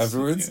afterwards.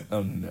 afterwards. Yeah.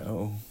 Oh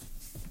no.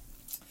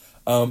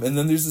 And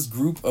then there's this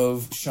group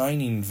of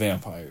shining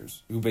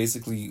vampires who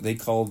basically, they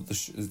call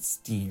it's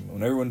steam.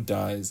 When everyone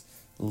dies,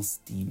 a little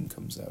steam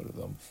comes out of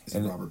them. Is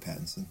it Robert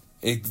Pattinson?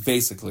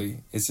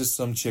 It's just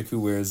some chick who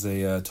wears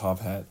a top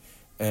hat.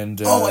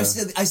 And I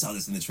saw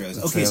this in the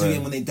trailers. Okay, so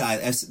when they die,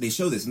 they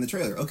show this in the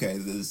trailer. Okay,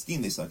 the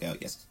steam they suck out,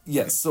 yes.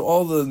 Yes, okay. So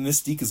all the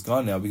mystique is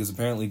gone now because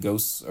apparently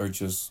ghosts are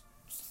just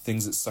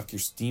things that suck your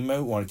steam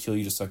out, want to kill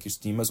you to suck your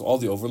steam out. So all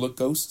the Overlook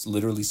ghosts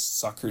literally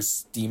suck her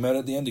steam out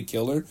at the end to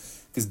kill her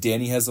because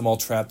Danny has them all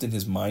trapped in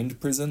his mind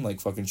prison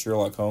like fucking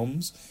Sherlock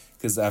Holmes.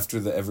 Because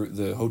after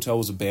the hotel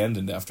was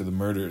abandoned after the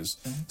murders,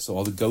 so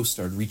all the ghosts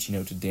started reaching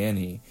out to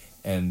Danny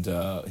and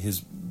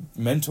his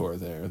mentor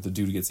there, the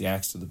dude who gets the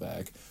axe to the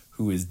back,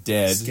 who is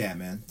dead.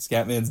 Scatman.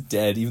 Scatman's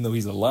dead, even though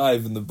he's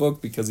alive in the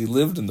book because he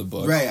lived in the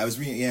book. Right, I was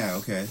reading. Yeah,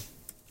 okay.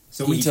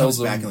 So he comes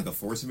back in like a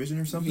Force Vision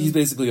or something. He's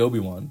basically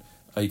Obi-Wan.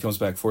 He comes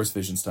back Force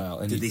Vision style.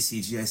 And did they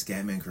CGI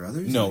Scatman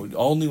Carruthers? No,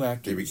 all new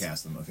actors. They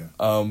recast them. Okay.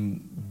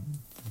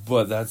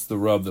 But that's the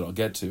rub that I'll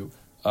get to.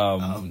 Oh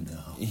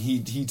no.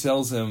 He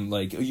tells him,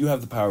 like, you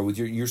have the power with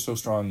you're so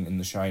strong in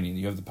The Shining.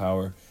 You have the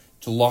power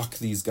to lock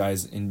these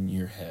guys in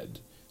your head.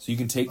 So you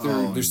can take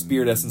their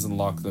spirit essence and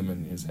lock them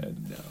in his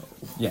head. No.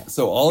 Yeah,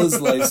 so all his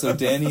life, so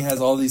Danny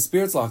has all these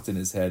spirits locked in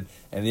his head,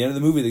 and at the end of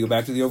the movie, they go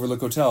back to the Overlook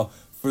Hotel,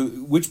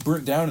 which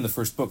burnt down in the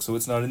first book, so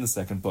it's not in the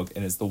second book,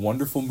 and it's the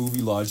wonderful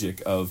movie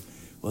logic of,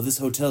 well, this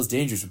hotel's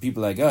dangerous for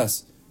people like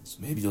us, so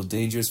maybe it's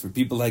dangerous for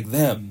people like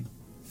them.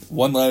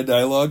 One line of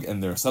dialogue,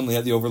 and they're suddenly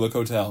at the Overlook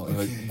Hotel. And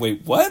you're like,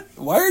 wait, what?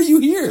 Why are you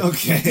here?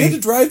 Okay. You had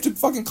to drive to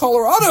fucking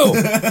Colorado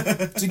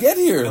to get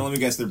here. Now let me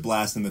guess, they're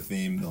blasting the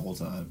theme the whole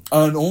time.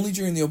 And only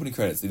during the opening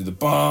credits. They do the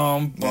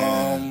bomb.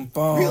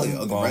 Really?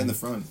 Oh, bomb. right in the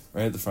front.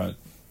 Right at the front.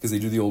 Because they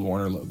do the old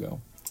Warner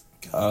logo.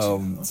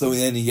 Gotcha. So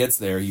then he gets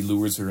there, he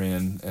lures her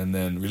in, and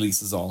then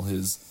releases all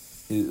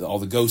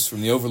the ghosts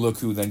from the Overlook,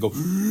 who then go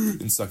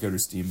and suck out her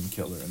steam and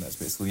kill her, and that's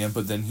basically the end.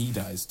 But then he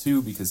dies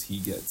too, because he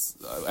gets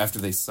after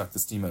they suck the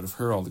steam out of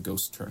her, all the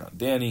ghosts turn on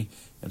Danny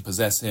and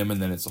possess him,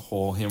 and then it's a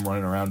whole him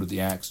running around with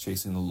the axe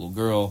chasing the little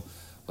girl,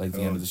 like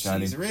the end of The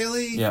Shining. Geez,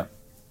 really? Yeah.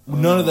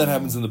 None of that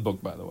happens in the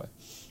book, by the way.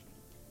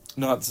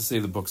 Not to say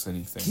the book's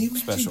anything Can you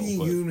special. imagine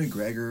But Ewan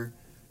McGregor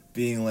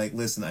being like,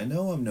 listen, I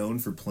know I'm known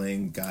for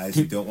playing guys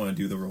who don't want to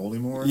do the role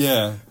anymore.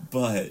 yeah.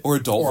 But... Or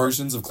adult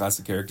versions of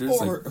classic characters.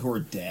 Or who are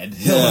dead.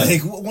 Yeah.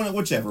 Like,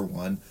 whichever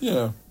one.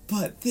 Yeah.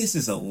 But this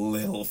is a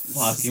little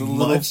fucking It's a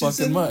little much.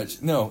 fucking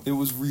much. No, it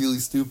was really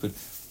stupid.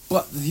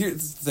 But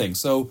here's the thing.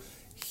 So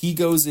he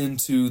goes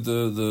into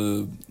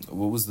the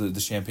what was the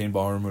champagne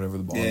ballroom, whatever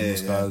the ballroom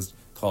was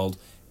called.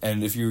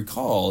 And if you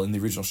recall, in the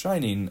original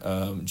Shining,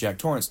 Jack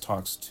Torrance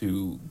talks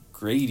to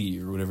Grady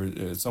or whatever,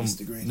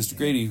 Mr.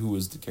 Grady, who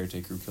was the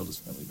caretaker who killed his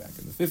family back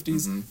in the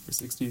 50s or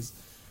 60s.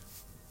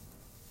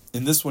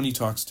 In this one, he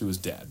talks to his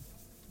dad.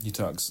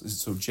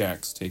 So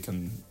Jack's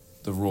taken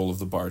the role of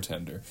the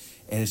bartender.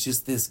 And it's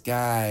just this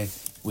guy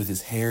with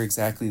his hair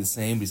exactly the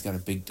same, but he's got a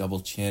big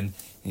double chin, and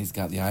he's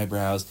got the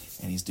eyebrows,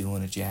 and he's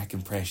doing a Jack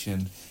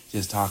impression,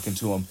 just talking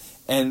to him.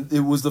 And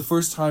it was the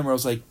first time where I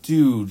was like,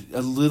 dude,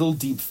 a little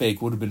deep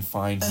fake would have been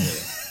fine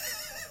here.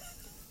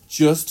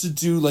 Just to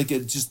do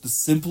just the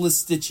simplest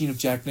stitching of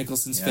Jack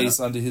Nicholson's face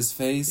onto his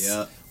face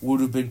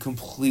would have been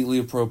completely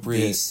appropriate.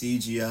 They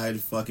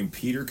CGI'd fucking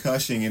Peter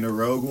Cushing in a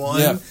Rogue One.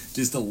 Yeah.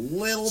 Just a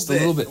little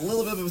bit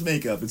of his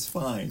makeup. It's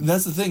fine. And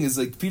that's the thing is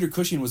Peter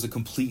Cushing was a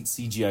complete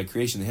CGI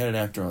creation. They had an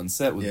actor on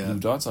set with blue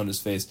dots on his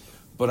face.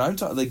 But I'm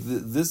talking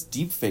this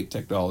deep fake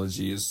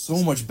technology is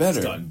so much better.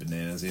 It's gone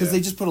bananas, because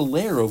they just put a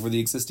layer over the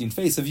existing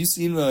face. Have you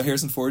seen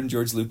Harrison Ford and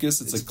George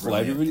Lucas? It's like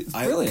collider video. It's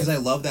brilliant. Because I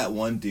love that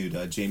one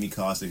dude, Jamie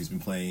Costa, who's been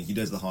playing. He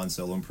does the Han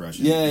Solo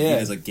impression. Yeah. He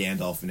does like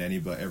Gandalf and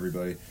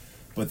everybody.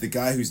 But the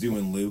guy who's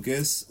doing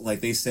Lucas,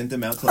 they sent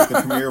him out to the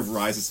premiere of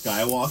Rise of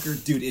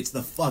Skywalker. Dude, it's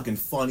the fucking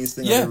funniest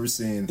thing I've ever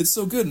seen. It's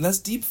so good, and that's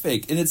deep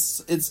fake, and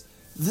it's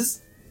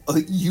this.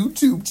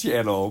 YouTube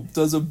channel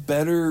does a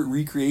better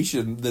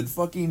recreation than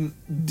fucking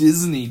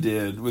Disney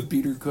did with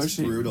Peter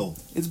Cushing.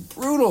 It's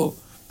brutal.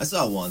 I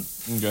saw one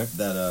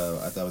that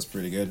I thought was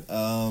pretty good.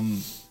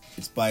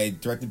 It's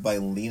directed by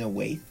Lena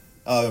Waithe.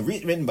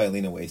 Written by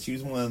Lena Waithe. She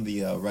was one of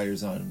the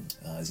writers on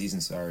Aziz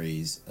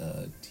Ansari's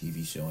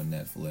TV show on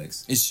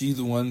Netflix. Is she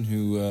the one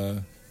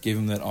who gave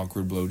him that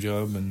awkward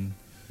blowjob? And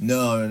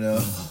no.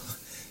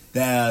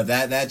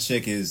 that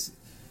chick is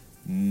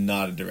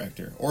not a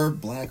director or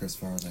black, as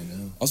far as I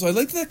know. Also, I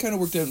like that kind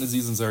of worked out in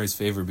Aziz Ansari's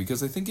favor,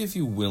 because I think if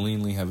you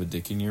willingly have a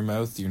dick in your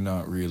mouth, you're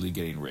not really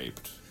getting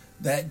raped.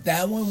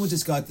 That one was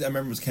just I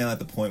remember it was kind of at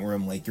the point where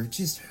I'm like, you're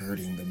just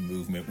hurting the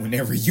movement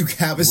whenever you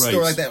have a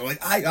story like that.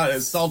 Like, I got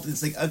assaulted.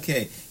 It's like,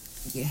 okay,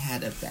 you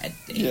had a bad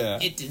date. Yeah.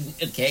 It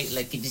didn't, okay,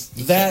 like, it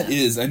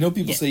just... I know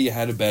people say you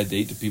had a bad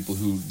date to people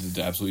who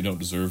absolutely don't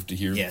deserve to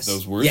hear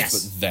those words,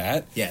 but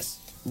that... Yes.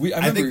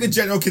 I think the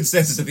general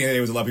consensus at the end of the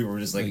day was a lot of people were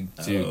just like,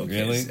 dude,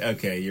 okay, really?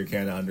 Okay, you're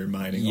kind of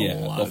undermining a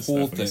lot of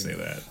whole stuff when you say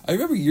that. I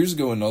remember years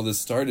ago when all this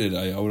started,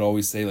 I would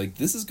always say,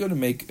 this is going to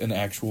make an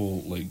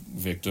actual,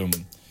 victim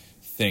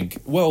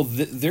think, well,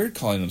 they're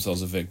calling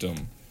themselves a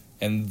victim,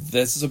 And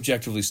that's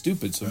objectively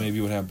stupid, so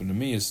maybe what happened to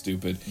me is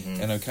stupid.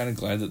 And I'm kind of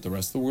glad that the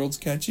rest of the world's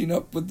catching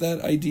up with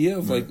that idea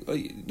of,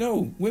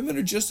 no, women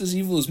are just as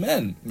evil as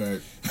men.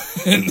 Right.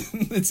 And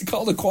it's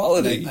called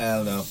equality. I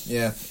don't know.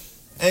 Yeah.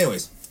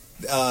 Anyways,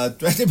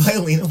 directed by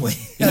Alina Wayne.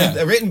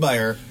 Yeah. Written by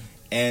her.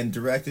 And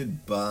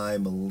directed by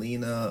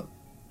Melina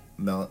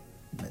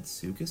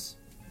Matsoukas?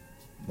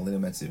 Melina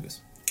Matsoukas.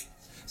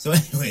 So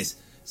anyways,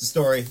 it's a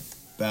story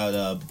about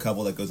a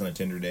couple that goes on a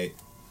Tinder date.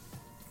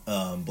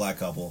 Black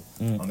couple.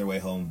 On their way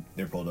home,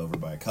 they're pulled over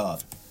by a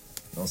cop.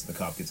 And also the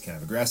cop gets kind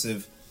of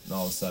aggressive. And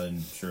all of a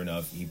sudden, sure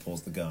enough, he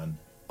pulls the gun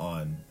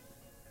on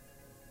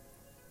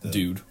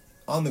Dude.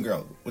 On the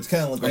girl. What's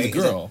kind of great the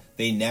girl.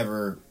 They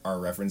never are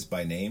referenced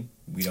by name.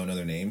 We don't know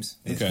their names.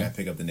 They just Okay. kind of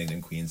pick up the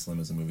nickname Queen Slim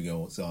as the movie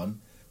goes on.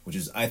 Which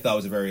is, I thought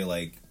was a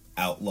very,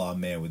 outlaw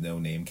man with no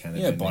name kind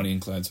of Yeah, thing. Bonnie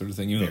and Clyde sort of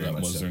thing. You know Very that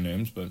much was so. their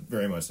names, but...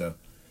 Very much so.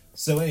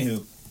 So,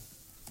 anywho,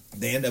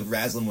 they end up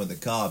razzling with the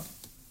cop.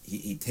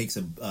 He takes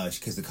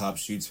because the cop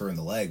shoots her in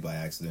the leg by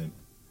accident.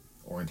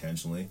 Or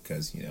intentionally,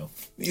 because,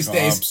 these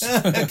days,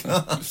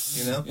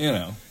 cops, You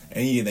know.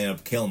 And he ended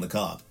up killing the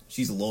cop.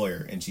 She's a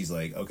lawyer, and she's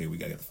like, okay, we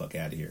gotta get the fuck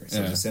out of here.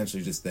 So it's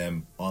essentially just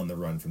them on the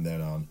run from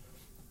then on.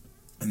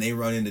 And they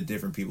run into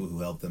different people who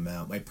help them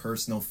out. My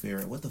personal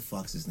favorite, what the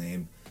fuck's his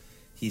name?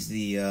 He's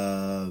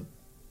the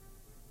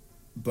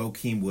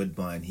Bokeem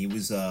Woodbine. He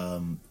was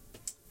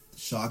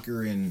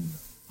Shocker in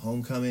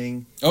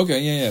Homecoming.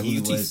 Okay, yeah. He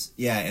with the teeth. was,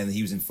 and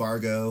he was in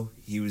Fargo.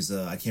 He was,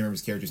 I can't remember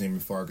his character's name in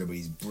Fargo, but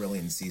he's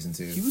brilliant in season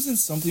 2. He was in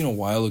something a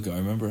while ago. I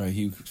remember how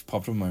he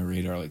popped up on my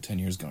radar 10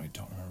 years ago. I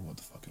don't remember what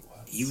the fuck it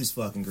was. He was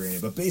fucking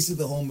great. But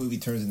basically the whole movie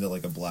turns into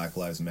a Black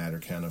Lives Matter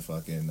kind of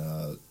fucking,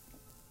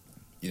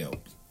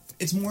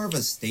 it's more of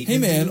a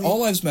statement. Hey man, movie.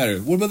 all lives matter.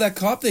 What about that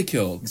cop they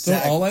killed?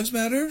 Exactly. Don't all lives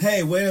matter?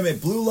 Hey, wait a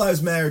minute. Blue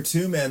Lives Matter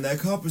too, man. That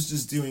cop was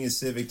just doing his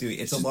civic duty.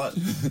 It's a lot...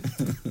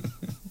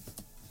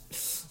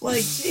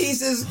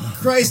 Jesus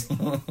Christ.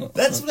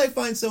 That's what I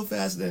find so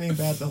fascinating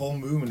about the whole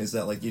movement is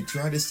that, you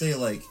try to say, he's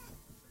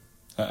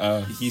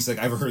like,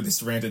 I've heard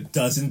this rant a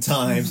dozen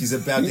times. He's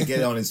about to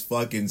get on his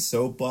fucking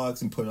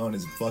soapbox and put on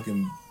his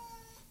fucking...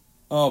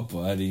 Oh,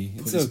 buddy.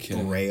 It's put okay.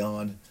 his beret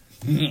on.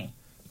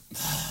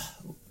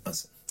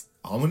 Listen,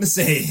 all I'm going to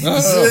say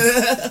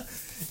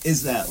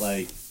is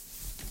that,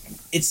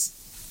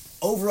 it's...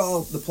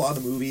 Overall, the plot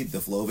of the movie,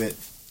 the flow of it,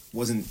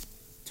 wasn't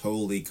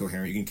totally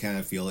coherent. You can kind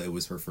of feel it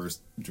was her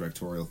first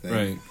directorial thing.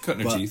 Right.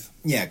 Cutting her teeth.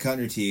 Yeah,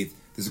 cutting her teeth.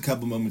 There's a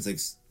couple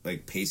moments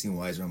like pacing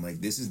wise where I'm like,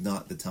 this is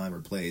not the time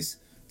or place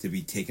to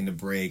be taking a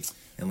break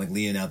and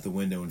leaning out the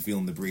window and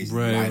feeling the breeze and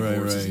riding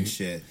horses and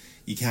shit.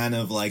 You kind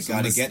of got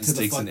to get to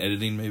the mistakes in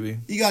editing, maybe.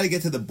 You got to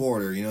get to the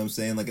border. You know what I'm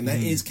saying? And that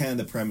is kind of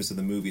the premise of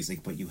the movie. It's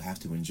but you have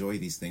to enjoy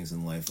these things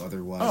in life,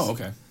 otherwise. Oh,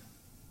 okay.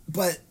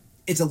 But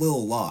it's a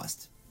little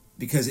lost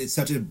because it's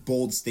such a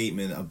bold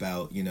statement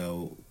about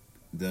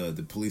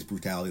the police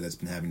brutality that's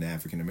been happening to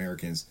African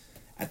Americans.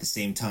 At the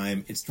same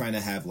time, it's trying to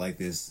have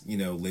this,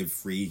 live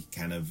free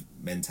kind of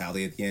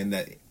mentality at the end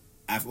that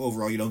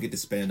overall you don't get to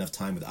spend enough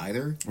time with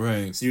either.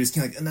 Right. So you're just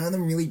kind of none of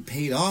them really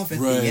paid off at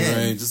the Right, end.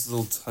 right. Just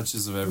little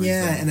touches of everything.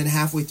 Yeah, and then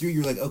halfway through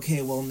you're like,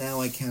 okay, well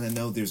now I kind of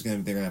know they're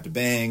gonna have to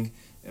bang,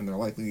 and they're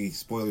likely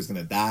spoilers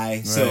gonna die.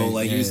 Right. So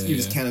you're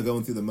just kind of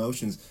going through the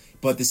motions.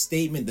 But the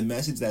statement, the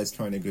message that it's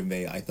trying to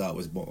convey, I thought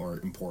was more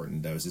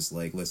important. I was just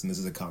listen, this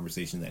is a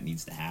conversation that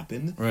needs to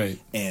happen. Right.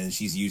 And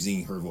she's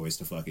using her voice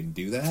to fucking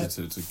do that.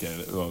 To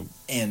get it. Oh.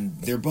 And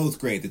they're both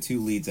great. The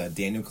two leads,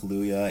 Daniel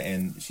Kaluuya,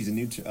 and she's a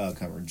new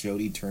comer,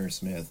 Jodie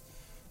Turner-Smith.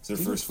 It's her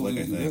first flick,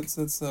 I think.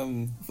 That's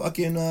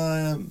fucking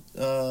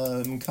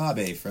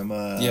Mkabe from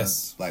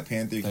yes. Black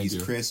Panther.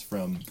 He's Chris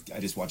from... I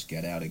just watched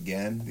Get Out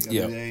again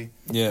the other day.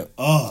 Yeah.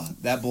 Oh,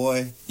 that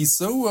boy. He's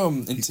so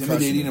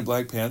intimidating in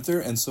Black Panther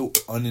and so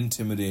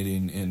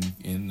unintimidating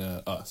in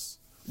Us.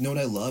 You know what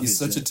I love? He's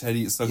such a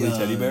ugly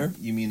teddy bear.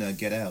 You mean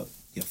Get Out?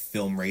 You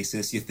film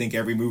racist. You think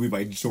every movie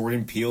by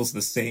Jordan Peele's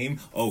the same?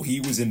 Oh,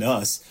 he was in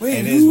Us. Wait,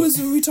 and who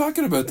are we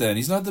talking about then?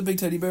 He's not the big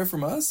teddy bear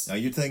from Us? No,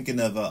 you're thinking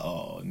of...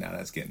 now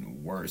that's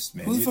getting worse,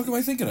 man. Who the fuck am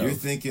I thinking of? You're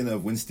thinking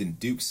of Winston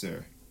Duke,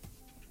 sir.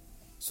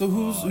 So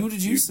who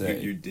did you say?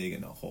 You're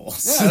digging a hole.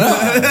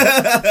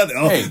 Yeah,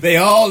 no. Hey. They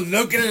all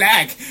look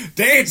alike.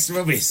 Dance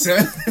for me,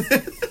 sir.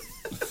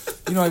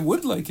 I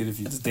would like it if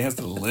you just danced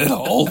a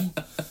little.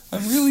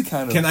 I'm really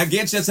kind of... Can I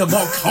get you some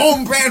more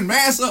cornbread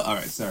massa? All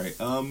right, sorry.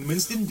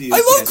 Winston Duke.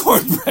 I love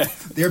cornbread.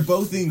 They're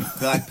both in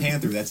Black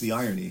Panther. That's the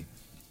irony.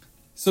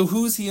 So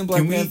who's he in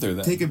Black Panther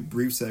then? Take a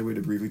brief segue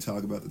to briefly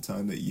talk about the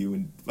time that you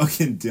and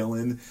fucking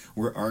Dylan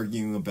were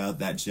arguing about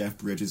that Jeff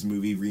Bridges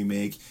movie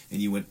remake,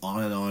 and you went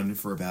on and on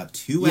for about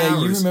 2 hours.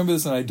 Yeah, you remember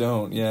this and I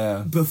don't,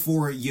 yeah.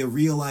 Before you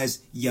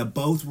realized you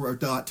both were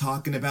not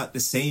talking about the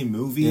same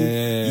movie.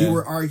 Yeah. You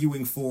were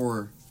arguing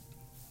for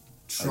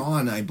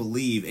Tron, I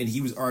believe, and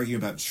he was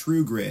arguing about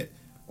True Grit,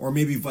 or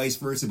maybe vice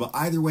versa. But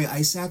either way,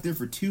 I sat there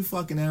for 2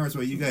 fucking hours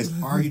while you guys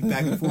argued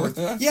back and forth.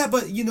 Yeah,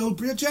 but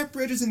Jeff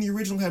Bridges in the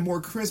original had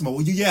more charisma.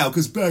 Well, yeah,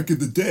 because back in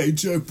the day,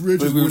 Jeff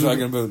Bridges. But we were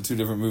talking about 2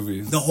 different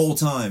movies the whole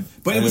time.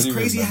 But it was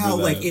crazy how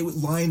like it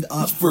lined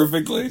up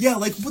perfectly. Yeah,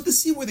 like but the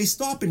scene where they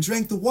stopped and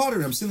drank the water,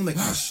 and I'm sitting there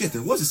like, oh shit,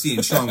 there was a scene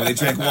in Tron where they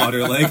drank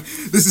water. Like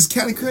this is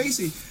kind of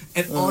crazy.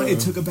 And it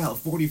took about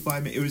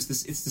 45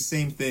 minutes. It's the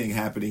same thing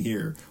happening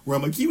here, where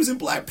I'm like, he was in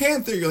Black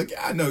Panther. You're like,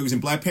 yeah, I know he was in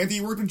Black Panther.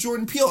 You worked with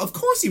Jordan Peele. Of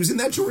course he was in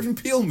that Jordan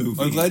Peele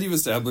movie. I'm glad you've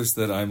established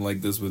that I'm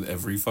like this with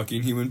every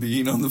fucking human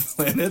being on the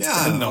planet.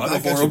 Yeah, and not a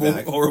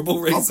horrible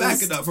racist. I'll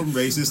back it up from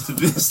racist to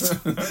just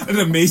an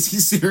amazing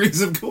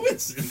series of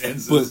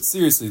coincidences. But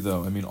seriously,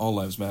 though, I mean, all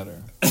lives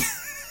matter.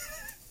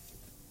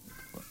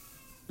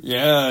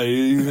 Yeah,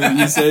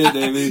 you say it,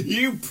 Davey.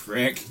 You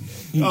prick.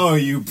 Oh,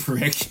 you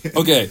prick.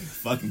 Okay.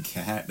 Fucking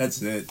cat.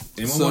 That's it.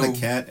 Anyone So, want a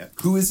cat?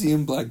 Who is he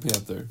in Black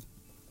Panther?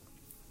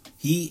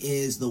 He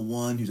is the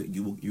one who's like,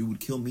 you would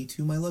kill me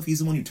too, my love? He's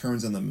the one who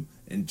turns on them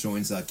and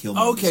joins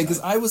Killmonger. Okay, because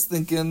I was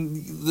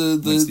thinking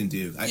the Winston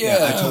Duke. I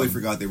totally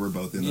forgot they were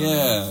both in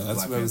that's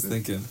Black what I was Panther.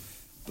 thinking.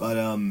 But,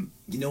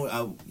 you know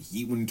what?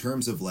 In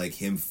terms of, like,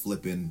 him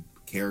flipping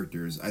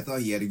characters, I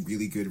thought he had a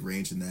really good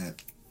range in that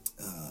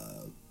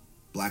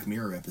Black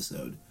Mirror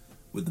episode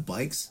with the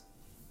bikes.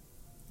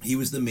 He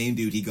was the main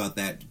dude. He got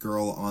that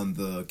girl on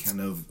the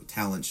kind of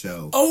talent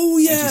show. Oh,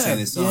 yeah. And she sang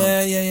his song.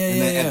 Yeah. In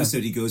that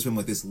episode, he goes from,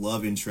 like, this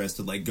love interest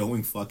to, like,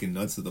 going fucking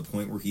nuts to the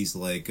point where he's,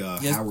 like,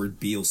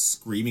 Howard Beale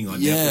screaming on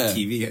Netflix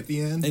TV at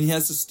the end. And he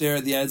has to stare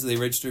at the ads. They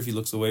register if he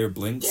looks away or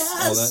blinks.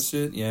 Yes! All that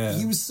shit. Yeah.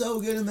 He was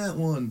so good in that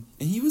one.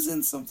 And he was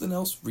in something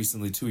else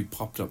recently, too. He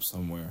popped up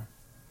somewhere.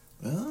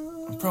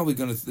 I'm probably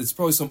gonna... It's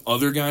probably some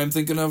other guy I'm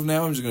thinking of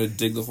now. I'm just gonna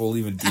dig the hole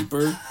even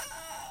deeper.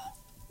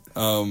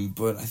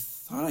 But I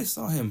thought I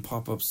saw him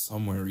pop up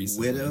somewhere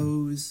recently.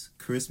 Widows,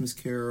 Christmas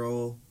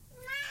Carol.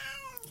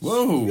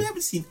 Whoa. You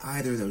haven't seen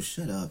either of those.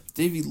 Shut up.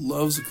 Davey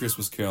loves A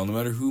Christmas Carol, no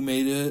matter who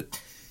made it.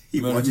 He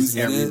no matter watches who's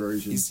in every it.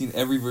 version. He's seen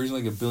every version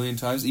like a billion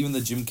times, even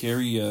the Jim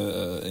Carrey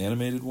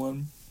animated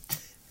one.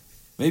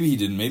 Maybe he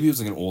didn't. Maybe it was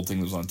like an old thing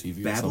that was on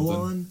TV or something.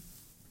 Babylon?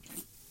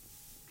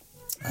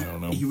 I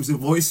don't know. He was a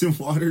voice in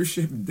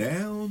Watership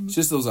Down. It's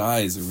just those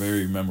eyes are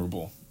very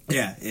memorable.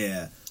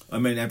 Yeah. I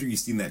mean, after you've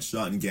seen that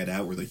shot in Get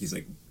Out where like he's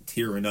like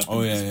tearing up.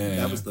 Oh,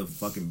 that was the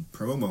fucking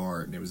promo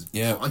art, and it was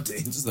haunting.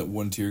 It's just that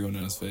one tear going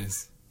down his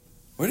face.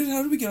 How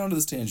did we get onto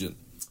this tangent?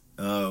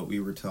 We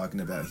were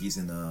talking about he's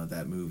in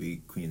that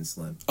movie Queen and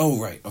Slim.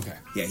 Oh, right. Okay.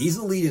 Yeah, he's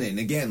the lead in it, and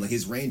again, like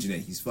his range in it,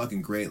 he's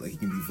fucking great. Like he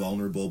can be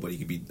vulnerable, but he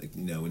can be like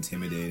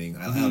intimidating.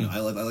 I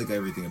like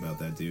everything about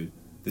that dude.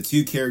 The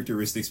 2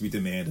 characteristics we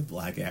demand of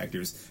black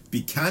actors: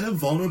 be kind of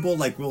vulnerable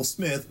like Will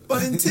Smith,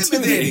 but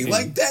intimidating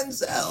like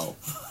Denzel.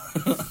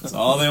 That's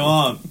all they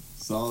want.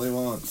 That's all they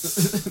want.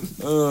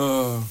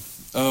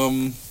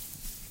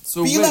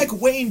 So be like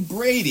Wayne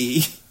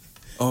Brady.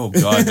 Oh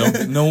God!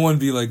 Don't no one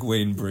be like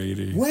Wayne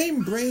Brady.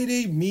 Wayne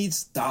Brady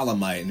meets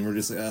Dolomite, and we're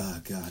just like,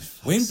 oh God.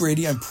 Wayne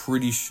Brady, I'm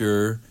pretty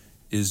sure,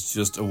 is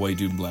just a white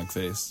dude in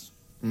blackface.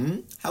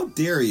 How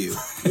dare you?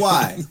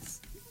 Why?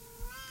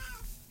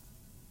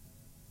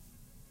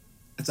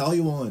 That's all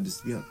you want.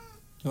 Just You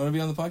want to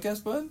be on the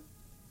podcast, bud?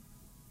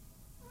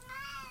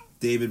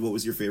 David, what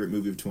was your favorite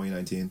movie of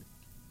 2019?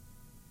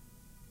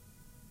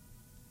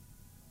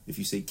 If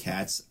you say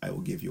Cats, I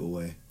will give you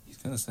away. He's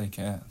gonna say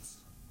Cats.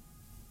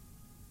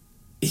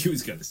 He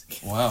was gonna say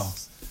Cats. Wow.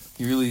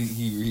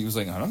 He was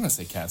like, I'm not gonna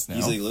say Cats now.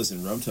 He's like,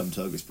 listen, Rum Tum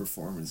Tugger's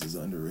performance is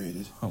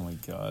underrated. Oh my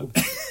God.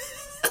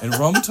 And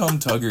Rum Tum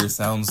Tugger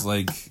sounds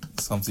like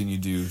something you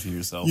do to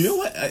yourself. You know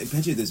what? I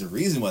bet you there's a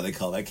reason why they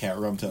call that cat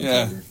Rum Tum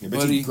Tugger. I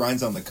bet he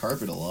grinds on the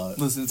carpet a lot.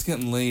 Listen, it's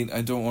getting late.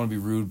 I don't want to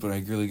be rude, but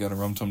I really got a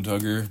Rum Tum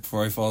Tugger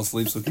before I fall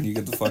asleep, so can you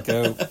get the fuck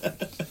out?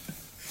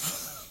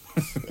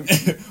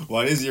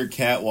 Why does your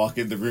cat walk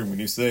in the room when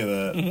you say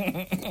that?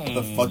 What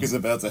the fuck is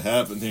about to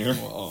happen here?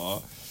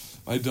 Aw.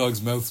 My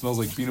dog's mouth smells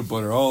like peanut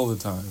butter all the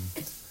time.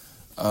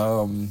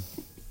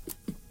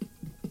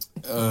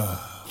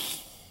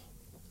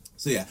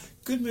 So yeah,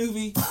 good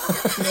movie. The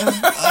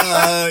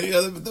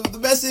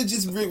message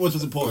is what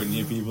was important,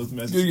 you people. The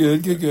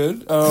message.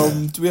 Good.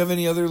 Do we have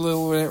any other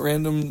little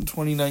random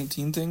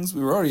 2019 things?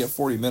 We were already at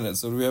 40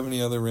 minutes, so do we have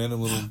any other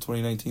random little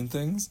 2019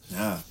 things?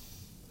 Yeah.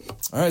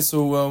 All right,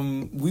 so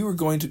we were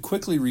going to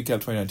quickly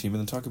recap 2019, but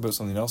then talk about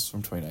something else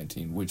from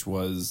 2019, which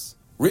was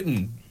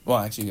written. Well,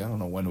 actually, I don't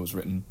know when it was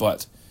written,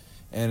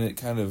 and it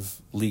kind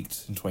of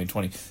leaked in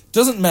 2020.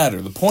 Doesn't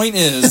matter. The point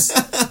is,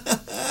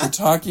 we're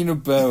talking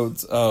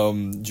about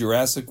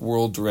Jurassic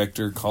World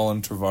director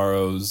Colin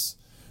Trevorrow's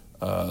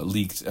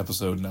leaked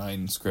episode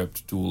 9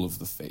 script, Duel of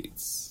the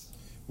Fates,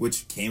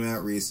 which came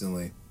out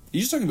recently. Are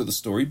you just talking about the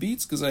story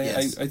beats? Because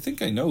I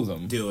think I know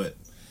them. Do it.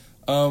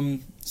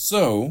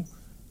 So,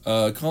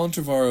 Colin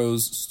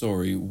Trevorrow's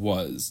story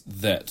was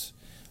that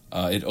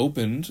it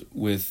opened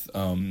with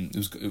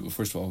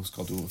first of all, it was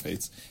called Duel of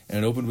Fates,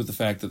 and it opened with the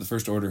fact that the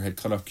First Order had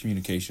cut off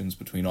communications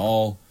between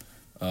all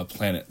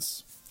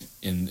planets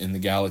in the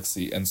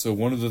galaxy, and so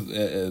one of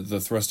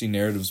the thrusting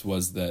narratives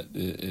was that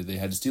they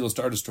had to steal a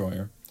Star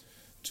Destroyer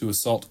to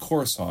assault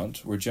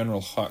Coruscant, where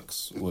General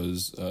Hux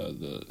was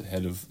the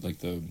head of, like,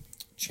 the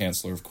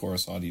Chancellor of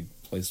Coruscant. He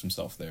placed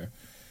himself there.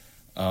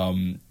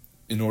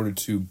 In order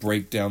to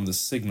break down the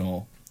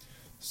signal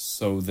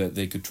so that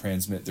they could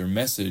transmit their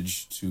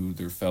message to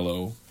their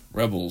fellow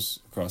rebels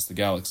across the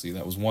galaxy.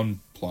 That was one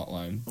plot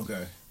line.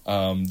 Okay.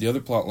 The other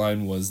plot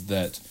line was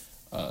that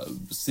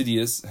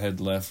Sidious had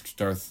left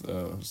Darth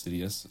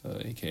Sidious,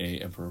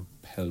 a.k.a. Emperor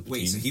Palpatine.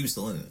 Wait, so he was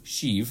still in it?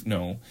 Sheev,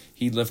 no.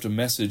 He left a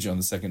message on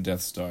the second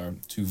Death Star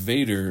to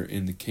Vader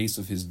in the case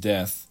of his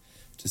death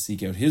to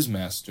seek out his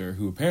master,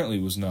 who apparently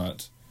was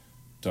not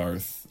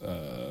Darth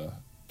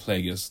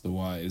Plagueis the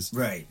Wise.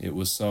 Right. It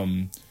was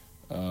some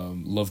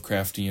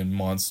Lovecraftian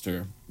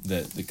monster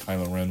that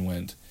Kylo Ren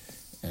went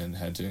and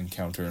had to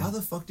encounter. How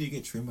the fuck do you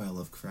get trained by a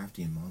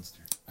Lovecraftian monster?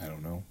 I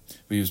don't know.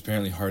 But he was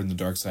apparently hard in the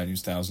dark side. He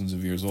was thousands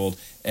of years old.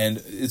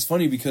 And it's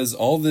funny because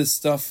all this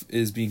stuff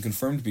is being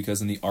confirmed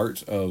because in the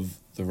art of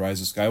The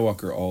Rise of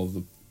Skywalker, all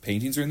the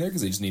paintings are in there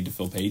because they just need to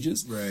fill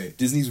pages. Right.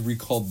 Disney's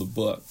recalled the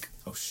book.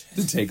 Oh, shit.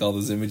 To take all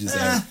those images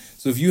out.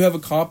 So if you have a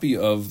copy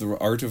of the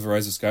art of The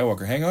Rise of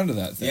Skywalker, hang on to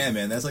that thing. Yeah,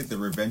 man, that's like the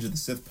Revenge of the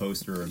Sith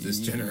poster of this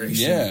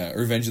generation. Yeah,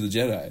 Revenge of the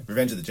Jedi.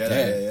 Revenge of the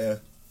Jedi, yeah.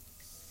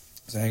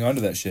 So hang on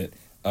to that shit.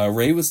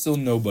 Rey was still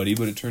nobody,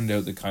 but it turned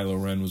out that Kylo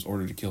Ren was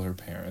ordered to kill her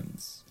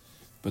parents.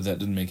 But that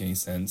didn't make any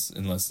sense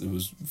unless it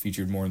was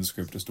featured more in the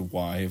script as to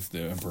why, if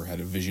the Emperor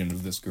had a vision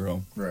of this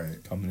girl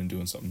coming and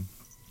doing something.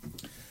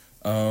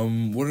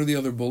 What are the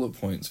other bullet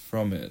points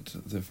from it?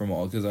 From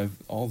all, because I've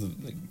all the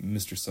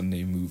Mr.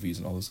 Sunday movies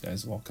and all those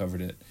guys have all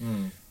covered it.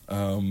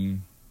 Chewie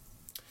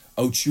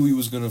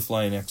was going to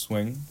fly an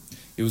X-wing.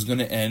 It was going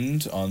to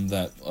end on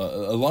that.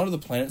 A lot of the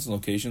planets and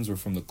locations were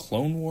from the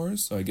Clone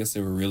Wars, so I guess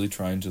they were really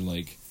trying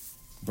to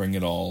bring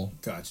it all.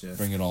 Gotcha.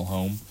 Bring it all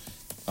home.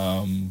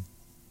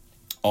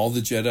 All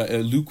the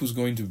Jedi. Luke was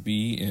going to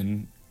be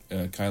in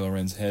Kylo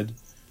Ren's head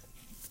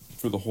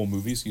for the whole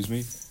movie. Excuse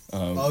me.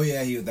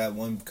 That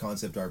one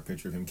concept art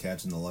picture of him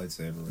catching the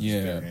lightsaber with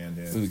his bare hand.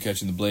 Yeah, with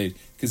catching the blade.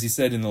 Because he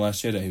said in The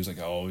Last Jedi, he was like,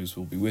 I always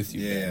will be with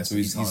you. Yeah, so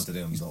he's haunted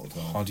him the whole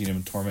time. Haunting him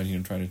and tormenting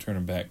him, trying to turn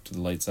him back to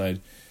the light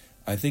side.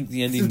 I think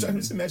the ending... I'm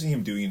just imagining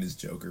him doing his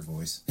Joker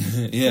voice.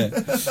 Yeah.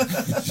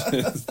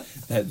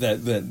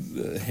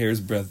 that hair's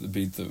breadth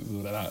beat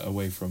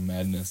away from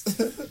madness.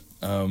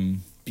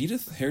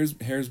 Beateth? Hair's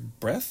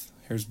breath?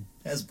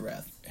 Has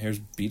breath. Hair's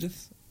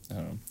beateth? I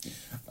don't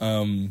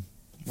know.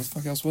 What the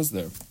fuck else was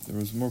there? There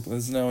was more...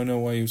 This is now I know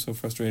why you so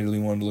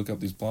frustratedly wanted to look up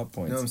these plot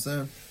points. You know what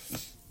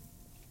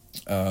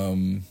I'm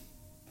saying?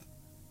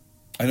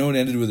 I know it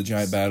ended with a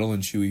giant battle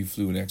and Chewie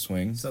flew an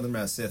X-Wing. Something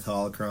about Sith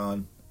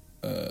holocron.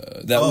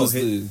 That was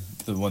the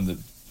one that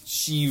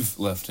Sheev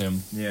left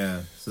him.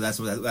 Yeah, so that's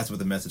what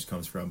the message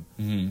comes from.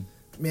 Mm-hmm.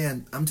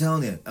 Man, I'm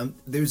telling you,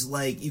 there's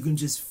you can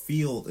just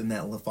feel in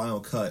that final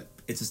cut,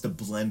 it's just a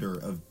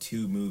blender of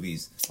two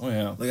movies. Oh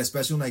yeah.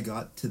 Especially when I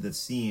got to the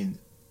scene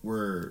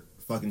where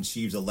fucking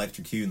Sheev's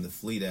electrocuting the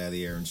fleet out of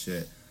the air and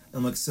shit.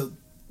 I'm like, so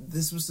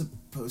this was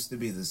supposed to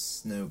be the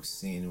Snoke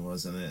scene,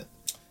 wasn't it?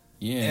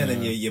 Yeah. And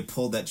then you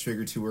pulled that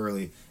trigger too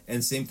early.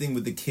 And same thing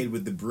with the kid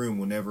with the broom.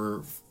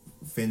 Whenever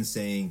Finn's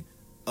saying,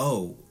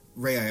 "Oh,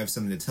 Rey, I have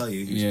something to tell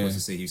you," he was supposed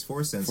to say he's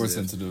force sensitive. Force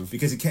sensitive.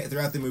 Because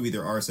throughout the movie,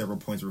 there are several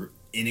points where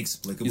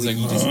inexplicably like,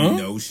 he just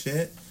knows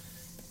shit.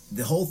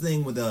 The whole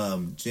thing with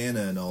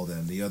Janna and all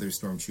them, the other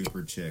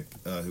stormtrooper chick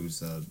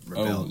who's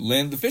rebelled.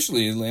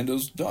 Officially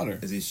Lando's daughter.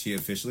 Is she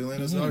officially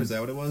Lando's daughter? Is that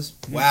what it was?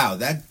 Wow,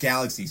 that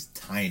galaxy's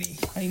tiny.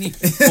 Tiny.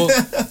 Well,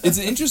 it's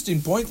an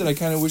interesting point that I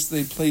kind of wish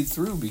they played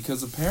through,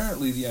 because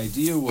apparently the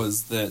idea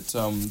was that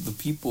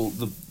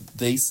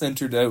they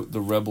centered out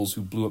the rebels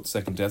who blew up the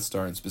second Death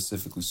Star and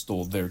specifically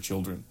stole their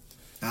children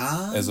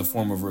as a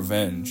form of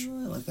revenge.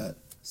 I like that.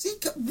 See,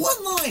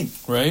 one line!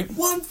 Right?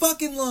 One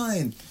fucking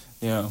line!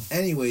 Yeah.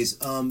 Anyways,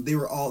 they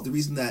were all... The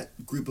reason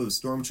that group of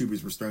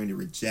stormtroopers were starting to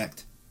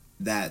reject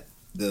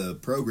the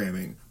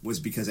programming was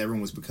because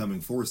everyone was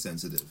becoming force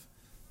sensitive.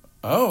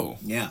 Oh.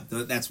 Yeah,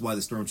 that's why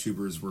the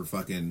stormtroopers were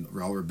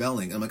all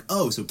rebelling. I'm like,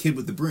 oh, so kid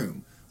with the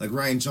broom.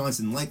 Rian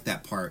Johnson liked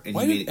that part. And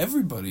why did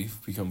everybody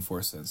become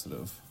force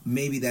sensitive?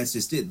 Maybe that's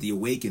just it. The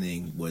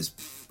awakening was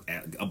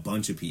a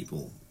bunch of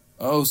people.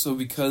 Oh, so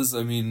because,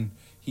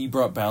 he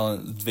brought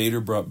balance... Vader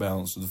brought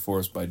balance to the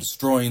Force by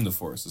destroying the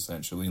Force,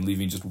 essentially, and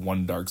leaving just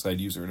one dark side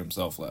user and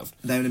himself left.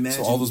 And I would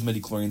imagine... So all those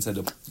midichlorians had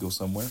to go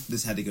somewhere?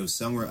 This had to go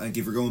somewhere.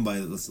 If we're going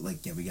by...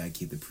 we gotta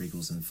keep the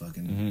prequels in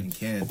fucking in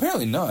canon. Well,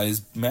 apparently not.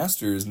 His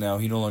master is now...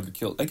 He no longer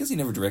killed... I guess he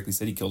never directly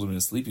said he killed him in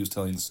his sleep. He was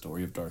telling the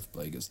story of Darth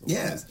Plagueis the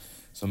Wise.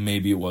 So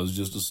maybe it was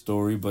just a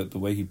story, but the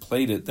way he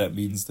played it, that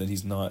means that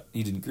he's not...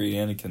 He didn't create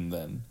Anakin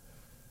then.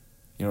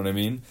 You know what I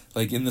mean?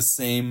 In the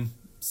same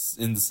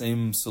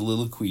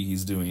soliloquy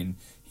he's doing...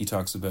 He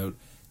talks about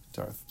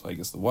Darth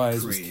Plagueis the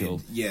Wise was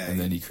killed, and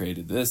then he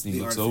created this, and he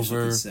looks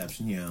over.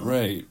 Conception, yeah.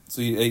 Right.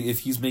 So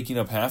if he's making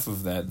up half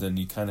of that, then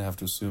you kind of have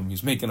to assume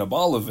he's making up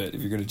all of it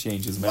if you're going to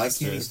change his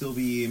master. Why can't he still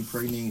be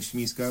impregnating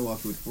Shmi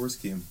Skywalker with Force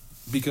Cam?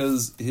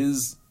 Because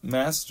his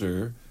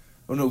master...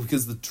 Oh no,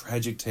 because the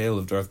tragic tale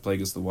of Darth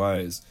Plagueis the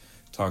Wise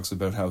talks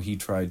about how he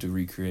tried to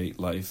recreate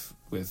life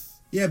with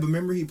Yeah, but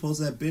remember he pulls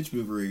that bitch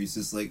move where he's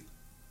just like,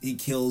 he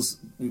kills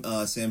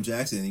Sam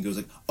Jackson and he goes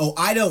like, "Oh,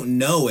 I don't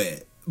know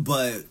it,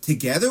 but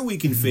together we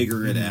can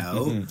figure it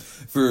out."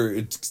 For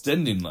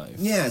extending life.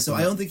 Yeah, so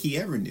I don't think he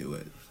ever knew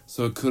it.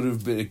 So it could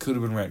have been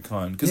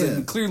retconned because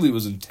it clearly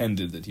was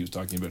intended that he was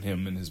talking about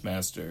him and his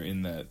master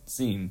in that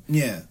scene.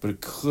 Yeah, but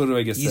it could have,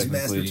 I guess, his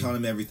technically... master taught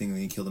him everything and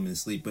he killed him in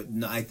his sleep. But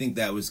no, I think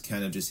that was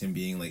kind of just him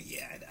being like,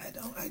 "Yeah, I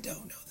don't know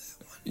that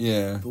one."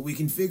 Yeah, but we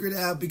can figure it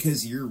out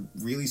because you're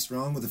really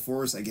strong with the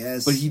Force, I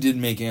guess. But he did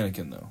make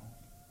Anakin though.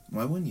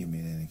 Why wouldn't you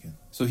make Anakin?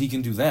 So he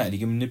can do that. He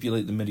can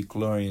manipulate the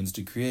midichlorians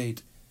to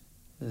create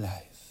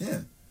life.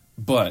 Yeah,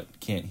 but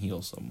can't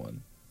heal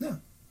someone. No,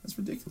 that's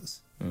ridiculous.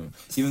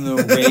 Even though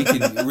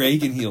Rey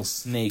can heal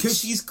snakes. Because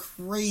she's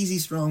crazy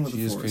strong with the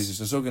Force. She is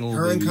crazy. So can a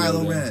little her and baby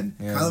Kylo Yoda. Ren.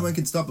 Yeah. Kylo Ren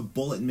can stop a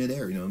bullet in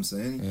midair, you know what I'm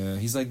saying? Yeah,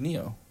 he's like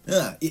Neo.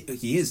 Yeah,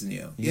 he is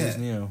Neo. He is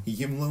Neo. He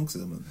can look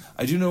at him.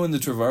 I do know in the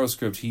Trevorrow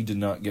script he did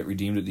not get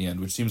redeemed at the end,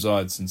 which seems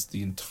odd since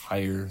the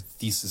entire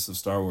thesis of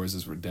Star Wars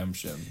is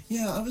redemption.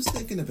 Yeah, I was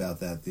thinking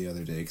about that the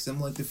other day, because I'm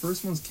like, the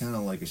first one's kind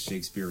of like a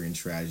Shakespearean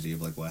tragedy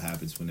of like what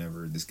happens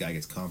whenever this guy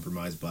gets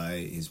compromised by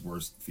his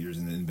worst fears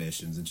and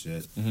ambitions and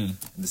shit. Mm-hmm. And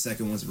the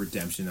second one's a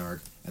redemption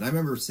arc. And I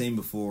remember saying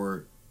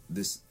before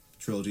this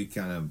trilogy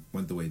kind of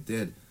went the way it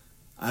did,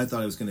 I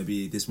thought it was going to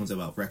be, this one's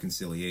about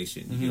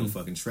reconciliation. Mm-hmm. You know,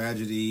 fucking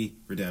tragedy,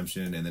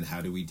 redemption, and then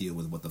how do we deal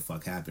with what the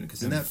fuck happened?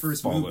 Because in that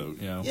first movie,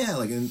 yeah,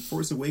 like in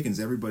Force Awakens,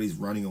 everybody's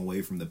running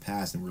away from the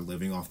past and we're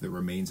living off the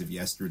remains of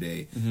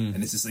yesterday. Mm-hmm.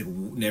 And it's just like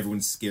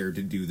everyone's scared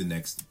to do the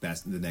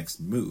next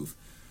move,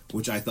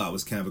 which I thought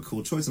was kind of a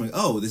cool choice. I'm like,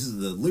 oh, this is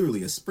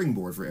literally a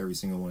springboard for every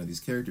single one of these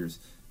characters.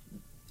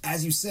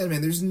 As you said,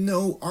 man, there's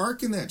no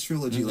arc in that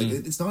trilogy. Mm-hmm.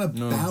 Like, it's not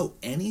about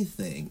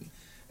anything.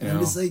 And I'm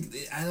just like,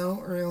 I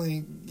don't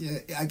really... Yeah,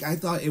 I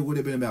thought it would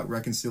have been about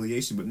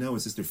reconciliation, but no,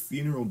 it's just a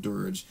funeral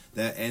dirge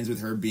that ends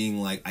with her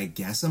being like, I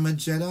guess I'm a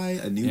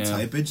Jedi? A new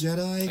type of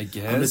Jedi? I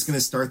guess. I'm just going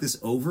to start this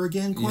over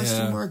again?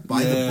 Question mark.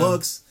 Buy the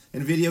books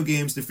and video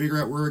games to figure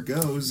out where it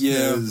goes.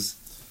 Yeah.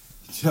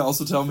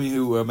 Also tell me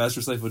who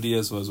Master Sifo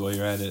Dyas was while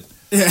you're at it.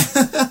 Yeah.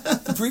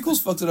 The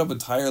prequels fucked it up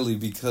entirely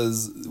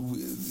because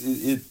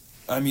it...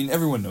 I mean,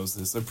 everyone knows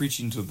this. I'm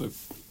preaching to the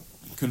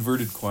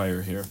converted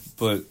choir here,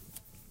 but...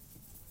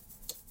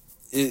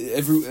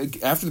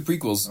 after the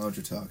prequels... I know what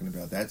you're talking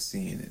about. That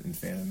scene in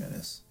Phantom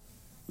Menace.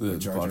 The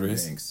Jar pod Jar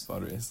race. Binks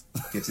Pod race.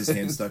 Gets his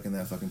hand stuck in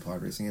that fucking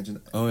pod racing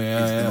engine. Oh,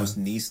 yeah, It's the most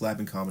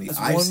knee-slapping comedy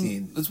I've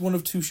seen. That's one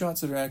of two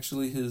shots that are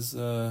actually his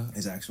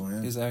actual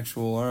hand. His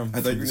actual arm.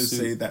 I thought you were going to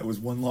say that was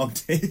one long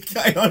take.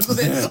 I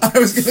honestly... I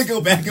was going to go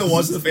back and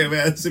watch the Phantom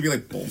Menace and be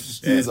like,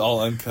 bullshit. It's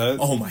all uncut.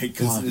 Oh, my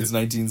God. It's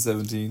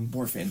 1917.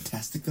 More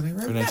fantastic than I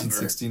remember. Or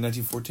 1916,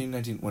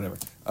 1914, whatever.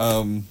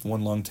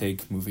 One long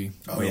take movie.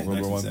 Oh, yeah,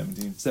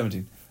 1917.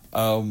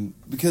 17.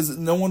 Because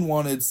no one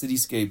wanted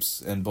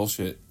cityscapes and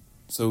bullshit.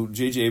 So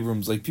J.J.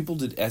 Abrams, like, people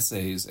did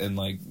essays and,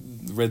 like,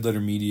 Red Letter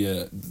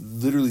Media,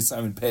 literally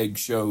Simon Pegg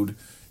showed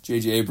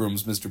J.J.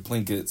 Abrams, Mr.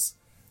 Plinkett's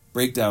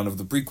breakdown of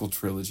the prequel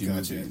trilogy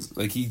movies.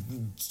 Like, he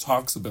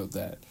talks about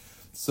that.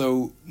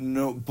 So,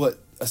 no, but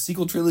a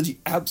sequel trilogy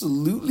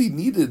absolutely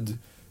needed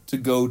to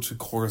go to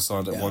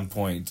Coruscant at one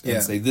point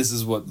and say, this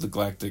is what the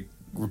Galactic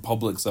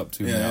Republic's up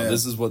to now.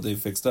 This is what they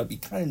fixed up. You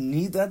kind of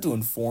need that to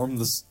inform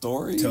the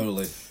story.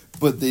 Totally.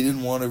 But they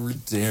didn't want to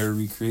dare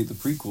recreate the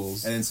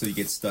prequels. And then so you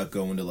get stuck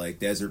going to, like,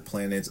 desert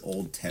planets,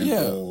 old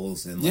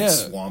temples, and, like,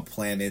 swamp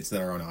planets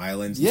that are on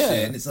islands and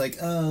shit. And it's like,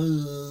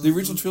 The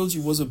original trilogy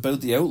was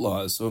about the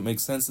outlaws, so it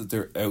makes sense that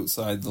they're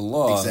outside the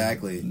law.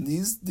 Exactly.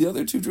 The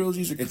other two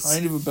trilogies are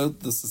kind of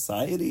about the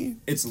society.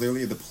 It's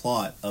literally the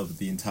plot of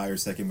the entire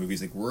second movie.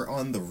 It's like, we're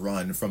on the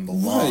run from the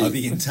law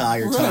the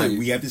entire time.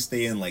 We have to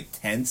stay in, like,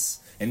 tents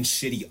and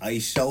shitty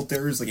ice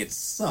shelters. Like, it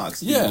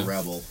sucks being a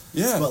rebel.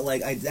 Yeah. But,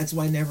 like, that's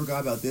why I never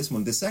got about this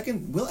one. The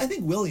second, I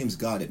think Williams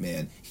got it,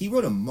 man. He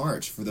wrote a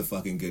march for the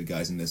fucking good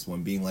guys in this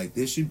one, being like,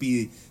 this should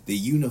be the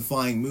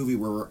unifying movie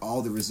where we're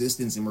all the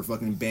resistance and we're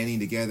fucking banding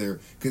together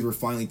because we're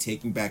finally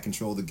taking back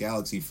control of the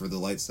galaxy for the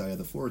light side of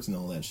the Force and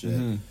all that shit.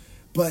 Mm-hmm.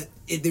 But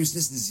there's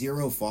just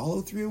zero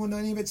follow-through on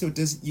any of it, so it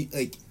doesn't,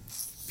 like...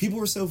 People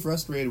were so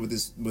frustrated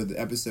with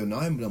episode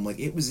 9, but I'm like,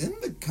 it was in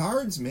the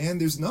cards, man.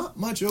 There's not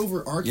much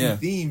overarching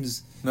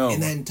themes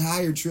in that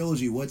entire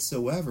trilogy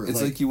whatsoever.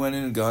 It's like you went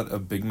in and got a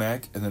Big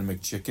Mac and then a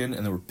McChicken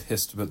and then were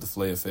pissed about the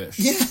fillet of fish.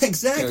 Yeah,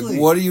 exactly. Like,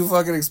 what are you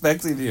fucking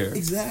expecting here?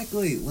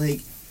 Exactly.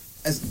 Like,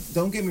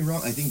 don't get me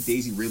wrong, I think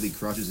Daisy really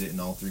crushes it in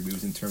all three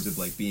movies in terms of,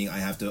 like, being, I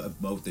have to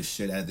emote the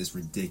shit out of this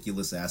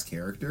ridiculous-ass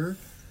character.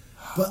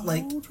 But,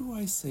 like... How do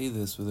I say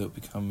this without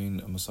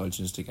becoming a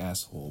misogynistic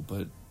asshole,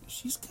 but...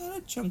 She's kind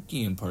of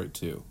chunky in part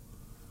 2.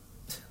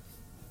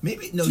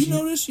 Maybe no. Do you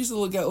notice she's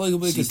like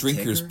a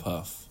drinker's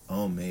puff?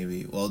 Oh,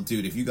 maybe. Well,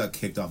 dude, if you got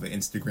kicked off of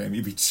Instagram,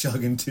 you'd be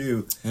chugging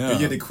too. Yeah. You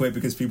had to quit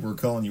because people were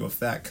calling you a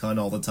fat cunt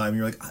all the time.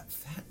 You're like,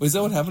 fat Was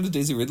that what happened to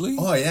Daisy Ridley?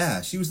 Oh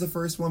yeah, she was the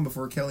first one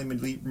before Kelly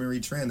Marie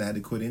Tran that had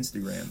to quit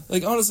Instagram.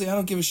 Like, honestly, I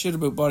don't give a shit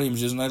about body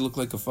images, and I look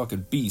like a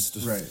fucking beast.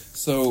 Right.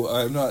 So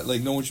I'm not,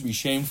 like, no one should be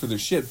shamed for their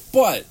shit.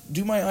 But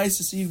do my eyes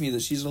deceive me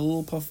that she's a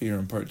little puffier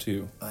in part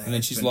 2, and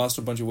then she's lost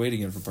a bunch of weight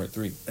again for part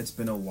 3. It's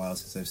been a while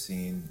since I've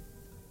seen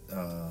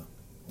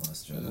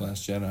Last Jedi.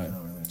 Last Jedi. I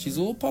don't really She's a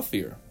little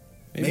puffier.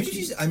 Maybe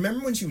she's. I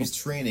remember when she was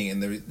training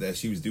and that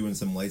she was doing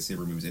some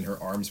lightsaber moves, and her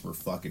arms were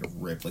fucking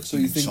ripped. Like So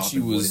she you was think chopping she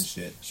wood was and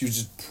shit. she was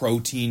just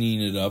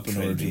proteining it up in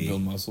Could order to be.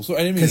 build muscle? So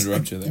I didn't mean to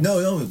interrupt you there.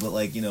 No, but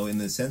like in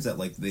the sense that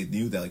like they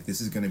knew that like this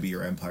is going to be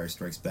your Empire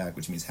Strikes Back,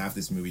 which means half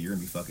this movie you're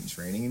going to be fucking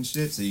training and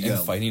shit. So you And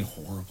got fighting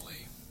horribly,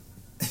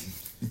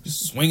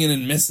 just swinging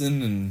and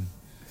missing and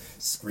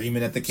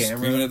screaming at the camera.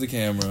 screaming at the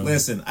camera.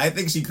 Listen, I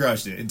think she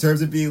crushed it in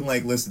terms of being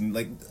like, listen,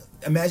 like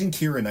imagine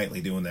Keira Knightley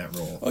doing that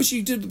role. Oh,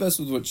 she did the best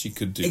with what she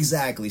could do.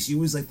 Exactly, she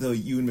was like the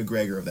Ewan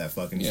McGregor of that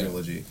fucking Yeah.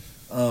 trilogy.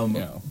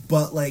 Yeah.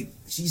 But like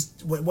she's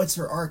what's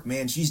her arc,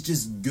 man? She's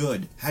just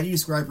good. How do you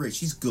describe her?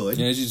 She's good.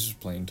 Yeah, she's just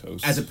plain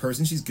toast. As a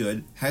person, she's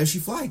good. How does she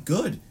fly?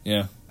 Good.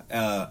 Yeah.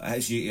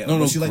 Has she? No,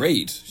 was she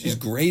great. She's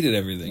great at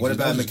everything. What She's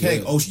about not just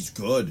mechanic? good. Oh, she's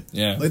good.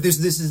 Yeah. Like this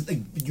is like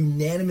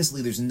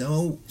unanimously. There's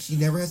no. She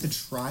never has to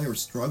try or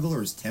struggle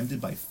or is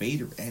tempted by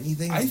fate or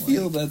anything. I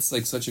feel that's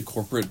like such a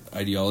corporate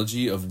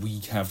ideology of we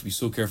have to be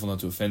so careful not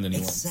to offend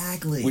anyone.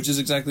 Exactly. Which is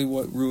exactly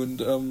what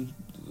ruined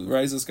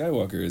Rise of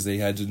Skywalker. Is they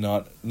had to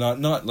not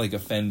like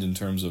offend in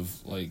terms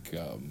of like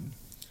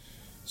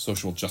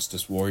social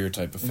justice warrior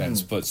type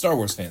offense, but Star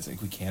Wars fans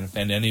like we can't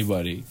offend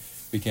anybody.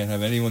 We can't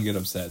have anyone get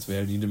upset. So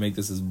we need to make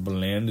this as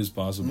bland as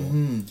possible.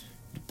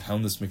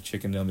 Pound this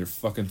McChicken down their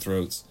fucking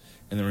throats,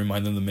 and then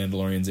remind them the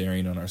Mandalorian's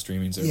airing on our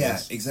streaming service. Yeah,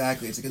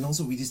 exactly. It's like, and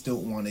also we just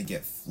don't want to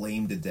get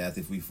flamed to death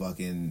if we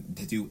fucking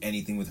do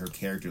anything with her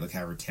character, like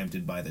have her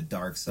tempted by the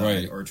dark side,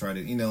 Right. or try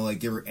to, like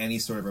give her any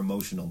sort of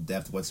emotional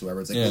depth whatsoever.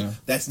 It's like, Yeah. well,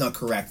 that's not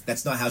correct.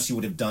 That's not how she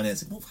would have done it.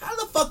 It's like, well, how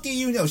the fuck do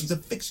you know? She's a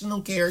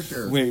fictional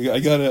character. Wait, I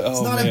gotta.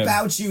 It's not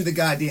about you, the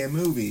goddamn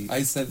movie.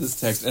 I sent this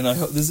text, and I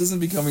hope this isn't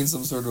becoming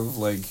some sort of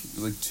like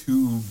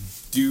two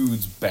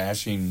dudes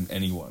bashing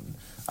anyone.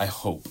 I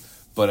hope,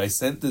 but I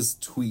sent this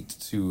tweet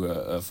to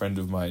a friend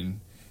of mine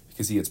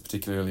because he gets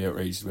particularly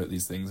outraged about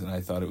these things, and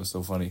I thought it was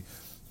so funny.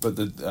 But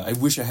I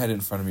wish I had it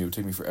in front of me. It would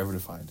take me forever to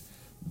find.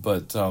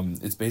 But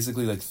it's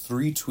basically like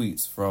 3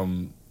 tweets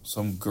from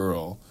some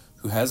girl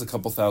who has a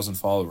couple thousand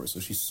followers. So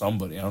she's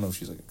somebody. I don't know if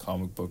she's like a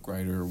comic book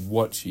writer or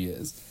what she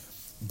is.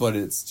 But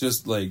it's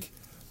just like,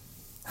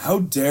 how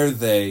dare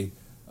they,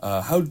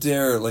 how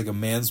dare like a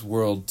man's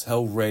world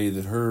tell Rey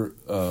that her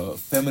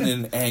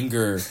feminine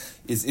anger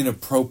is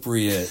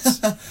inappropriate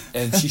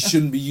and she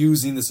shouldn't be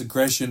using this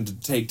aggression to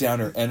take down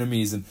her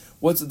enemies. And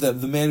what's the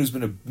man who's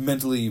been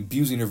mentally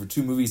abusing her for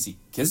 2 movies, he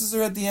kisses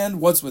her at the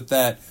end? What's with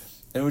that?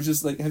 And we're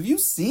just like, have you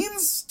seen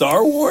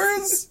Star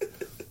Wars?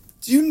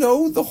 Do you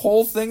know the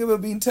whole thing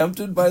about being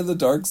tempted by the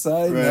dark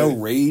side? Right. How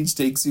rage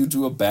takes you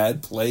to a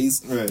bad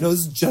place? Right. You know,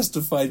 this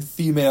justified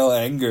female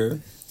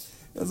anger.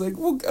 I was like,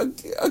 well,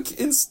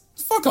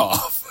 fuck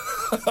off.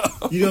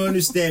 You don't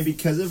understand.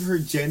 Because of her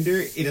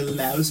gender, it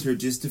allows her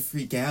just to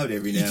freak out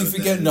every now You and can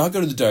forget then. not go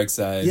to the dark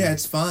side. Yeah,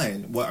 it's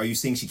fine. What are you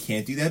saying? She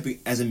can't do that? But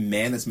as a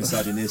man that's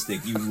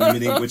misogynistic, you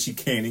limiting what she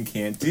can and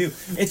can't do.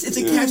 It's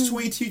a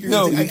catch-22.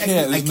 No, you can't.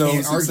 I There's no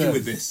can't argue success.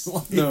 with this.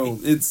 Like, No,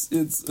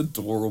 it's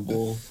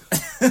adorable.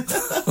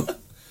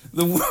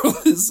 The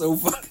world is so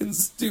fucking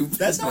stupid.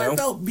 that's how now. I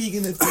felt being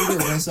in the theater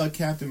when I saw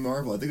Captain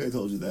Marvel. I think I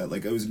told you that.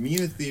 Like, I was me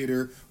in a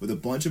theater with a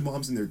bunch of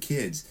moms and their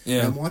kids. Yeah.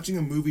 And I'm watching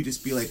a movie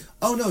just be like,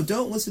 oh no,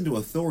 don't listen to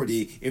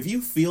authority. If you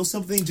feel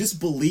something,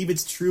 just believe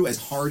it's true as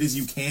hard as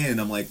you can.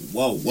 And I'm like,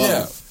 whoa.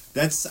 Yeah.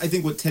 That's, I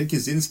think, what Ted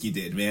Kaczynski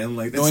did, man.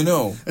 Like, that's, No, I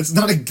know. That's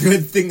not a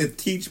good thing to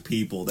teach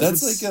people.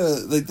 That's like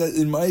that.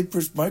 In my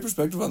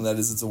perspective on that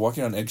is it's a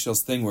walking on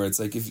eggshells thing where it's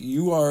like if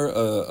you are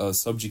a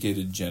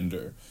subjugated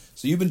gender,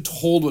 so you've been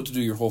told what to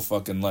do your whole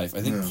fucking life. I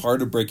think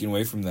part of breaking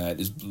away from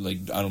that is like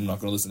I'm not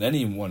going to listen to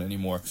anyone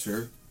anymore.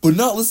 Sure. But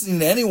not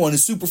listening to anyone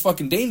is super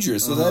fucking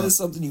dangerous. So that is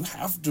something you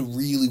have to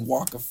really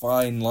walk a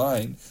fine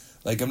line.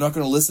 Like I'm not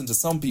going to listen to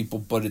some people,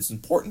 but it's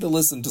important to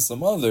listen to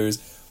some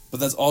others. But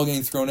that's all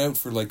getting thrown out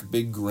for like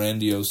big,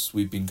 grandiose,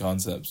 sweeping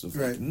concepts of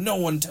like, no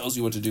one tells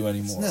you what to do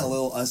anymore. Isn't that a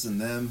little us and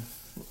them?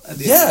 At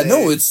the Yeah, end of the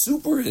no, day. it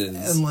super is.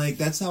 And like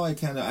that's how I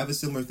kind of I have a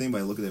similar thing, but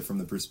I look at it from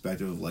the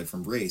perspective of like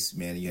from race,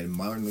 man. You had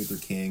Martin Luther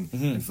King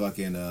and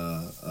fucking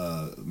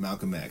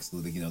Malcolm X,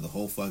 the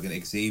whole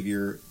fucking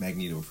Xavier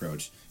Magneto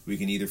approach. We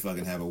can either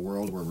fucking have a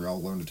world where we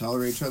all learn to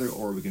tolerate each other,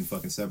 or we can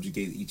fucking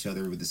subjugate each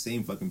other with the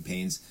same fucking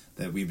pains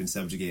that we've been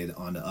subjugated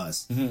onto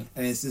us. And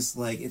it's just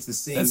like it's the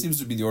same. That seems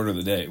to be the order of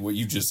the day. What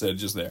you just said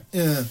just there.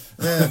 Yeah.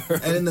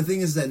 And then the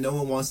thing is that no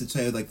one wants to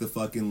tell you like the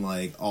fucking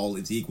like all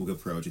it's equal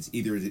approach. It's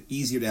either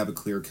easier to have a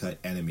clear cut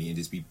enemy and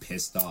just be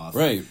pissed off,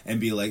 Right. And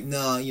be like,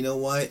 nah, you know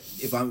what?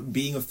 If I'm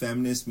being a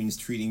feminist means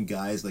treating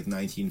guys like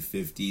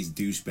 1950s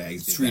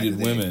douchebags did Treated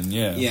back in the day. women,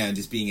 yeah. Yeah, and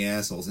just being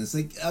assholes. And it's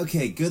like,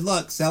 okay, good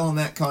luck selling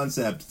that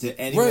concept to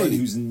anyone Right.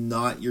 who's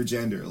not your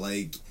gender.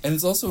 Like, And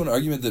it's also an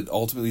argument that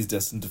ultimately is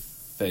destined to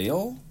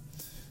fail.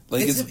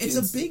 Like it's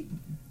a big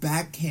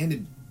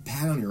backhanded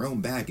pat on your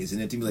own back,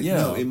 isn't it? To be like,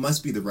 no, it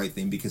must be the right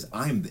thing because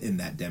I'm in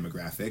that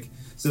demographic.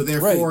 So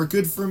therefore,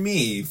 good for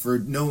me for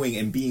knowing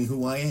and being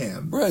who I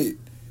am. Right.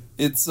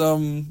 It's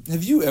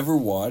have you ever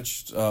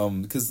watched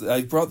because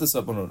I brought this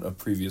up on a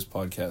previous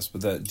podcast,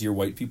 but that Dear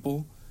White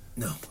People?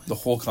 No. The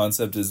whole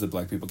concept is that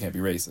black people can't be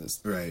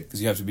racist. Right.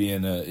 Because you have to be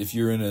if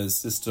you're in a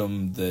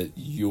system that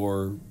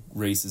your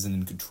race isn't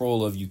in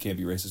control of, you can't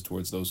be racist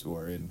towards those who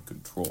are in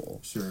control.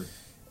 Sure.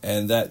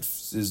 And that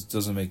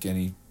doesn't make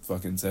any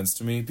fucking sense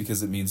to me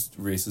because it means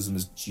racism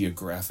is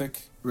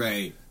geographic.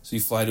 Right. So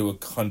you fly to a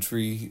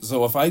country.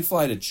 So if I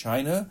fly to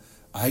China,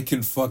 I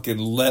can fucking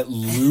let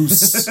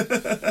loose with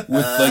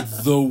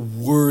like the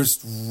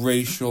worst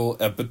racial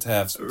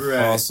epitaphs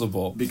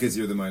possible. Because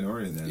you're the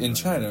minority then. In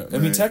China. Right. I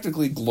mean,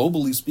 technically,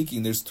 globally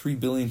speaking, there's 3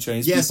 billion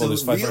Chinese people, so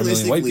there's 500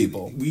 million white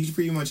people. We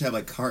pretty much have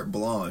like carte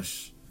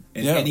blanche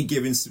in any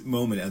given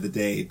moment of the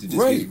day to just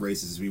be as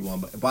racist as we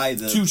want. By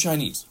the to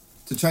Chinese.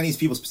 To Chinese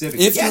people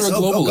specifically. If you're a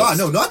globalist. Oh God,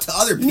 no, not to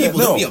other people.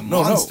 Don't be a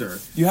monster.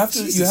 No. You have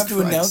to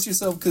announce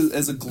yourself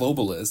as a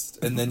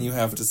globalist, and then you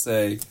have to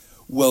say,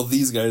 well,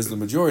 these guys are the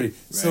majority. Right.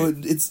 So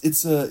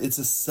it's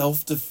a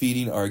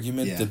self-defeating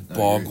argument that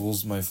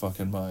boggles my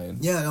fucking mind.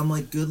 Yeah, and I'm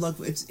like, good luck.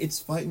 It's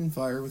fighting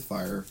fire with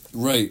fire.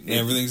 Right.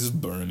 Everything's just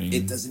burning.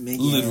 It doesn't make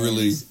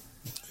literally.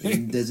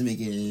 It doesn't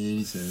make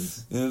any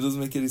sense. Yeah, it doesn't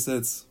make any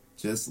sense.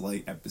 Just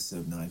like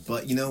episode 9.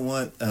 But you know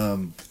what?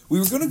 We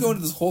were going to go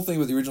into this whole thing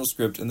with the original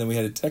script, and then we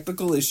had a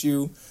technical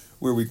issue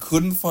where we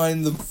couldn't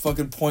find the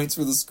fucking points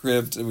for the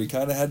script, and we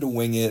kind of had to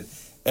wing it.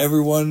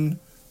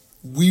 Everyone,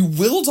 we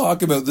will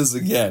talk about this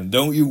again.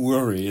 Don't you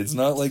worry. It's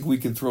not like we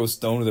can throw a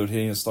stone without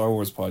hitting a Star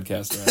Wars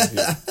podcast around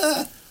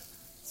here.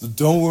 So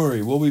don't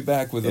worry. We'll be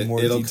back with a more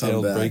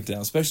detailed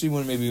breakdown, especially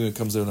when it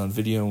comes out on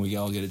video and we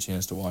all get a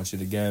chance to watch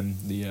it again.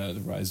 The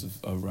Rise of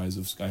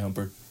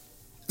Skyhumper.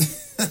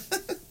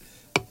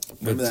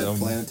 Remember that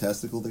Planet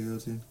Testicle to go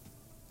to?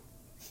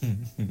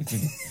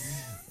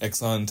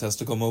 Exxon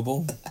Testicle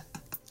Mobile?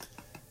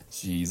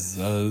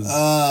 Jesus.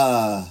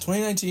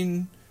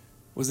 2019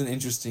 was an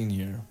interesting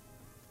year.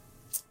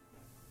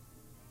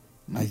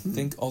 I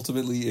think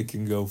ultimately it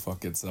can go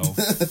fuck itself.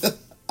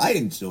 I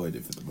enjoyed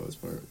it for the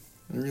most part.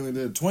 I really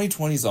did.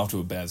 2020 is off to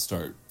a bad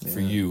start for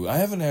you. I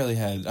haven't really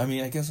had... I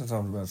mean, I guess it's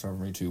off to a bad start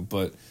for me too,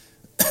 but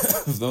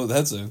though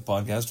that's a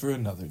podcast for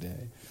another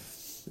day.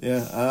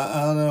 Yeah,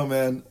 I don't know,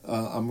 man.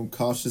 I'm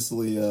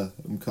cautiously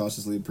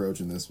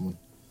approaching this one.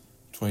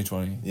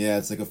 2020. Yeah,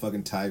 it's like a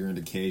fucking tiger in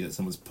a cage that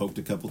someone's poked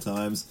a couple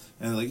times,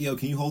 and they're like, "Yo,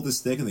 can you hold this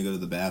stick?" And they go to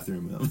the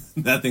bathroom.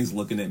 And that thing's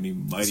looking at me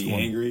mighty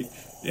angry.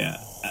 Yeah,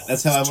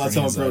 that's how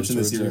I'm approaching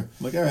this year.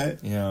 I'm like, all right,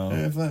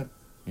 fine.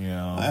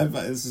 Yeah,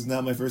 this is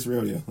not my first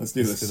rodeo. Let's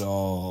do this. This could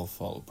all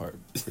fall apart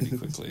pretty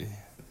quickly.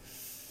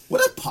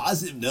 What a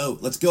positive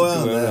note. Let's go out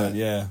on that.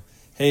 Yeah.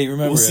 Hey,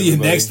 remember, we'll see you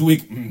next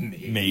week.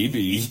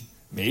 Maybe.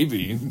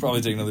 Probably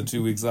take another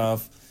 2 weeks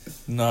off.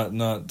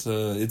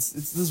 It's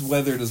this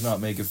weather does not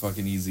make it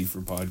fucking easy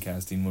for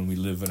podcasting when we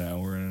live an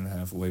hour and a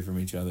half away from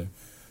each other.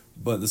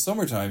 But the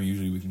summertime,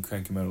 usually we can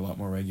crank them out a lot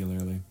more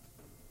regularly.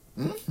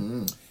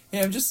 Mm-hmm.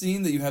 Hey, I'm just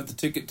seeing that you have the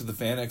ticket to the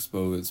Fan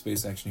Expo at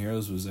Space Action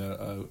Heroes was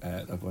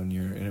up on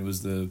your, and it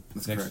was the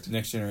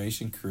Next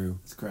Generation crew.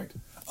 That's correct.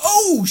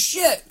 Oh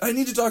shit! I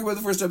need to talk about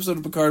the first episode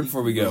of Picard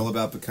before we go. All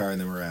about Picard,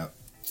 and then we're out.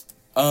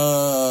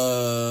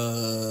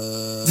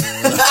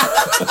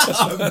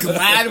 I'm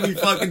glad we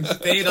fucking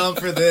stayed on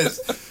for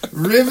this.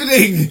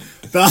 Riveting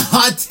the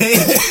hot take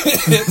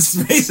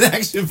Space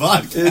Action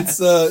podcast.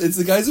 It's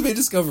the guys who made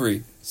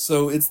Discovery.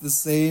 So it's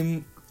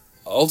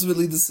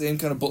ultimately the same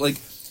kind of, like,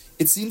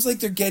 it seems like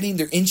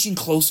they're inching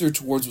closer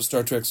towards what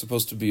Star Trek's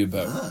supposed to be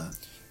about.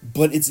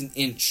 But it's an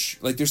inch.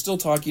 Like, they're still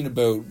talking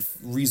about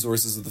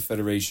resources of the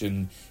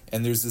Federation,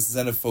 and there's this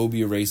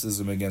xenophobia,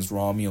 racism against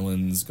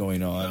Romulans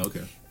going on. Oh,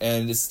 okay.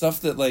 And it's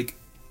stuff that, like,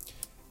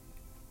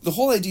 the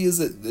whole idea is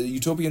that the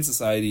utopian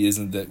society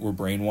isn't that we're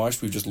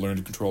brainwashed, we've just learned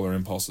to control our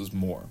impulses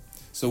more.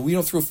 So we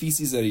don't throw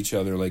feces at each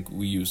other like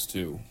we used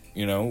to.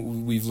 You know,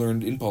 we've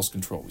learned impulse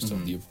control. We still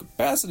have the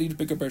capacity to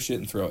pick up our shit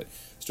and throw it.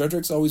 Star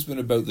Trek's always been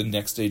about the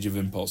next stage of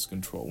impulse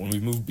control. When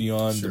we've moved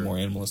beyond the more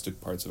animalistic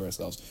parts of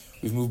ourselves,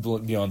 we've moved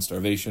beyond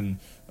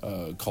starvation,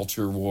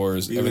 culture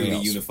wars, everything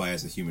else. Unify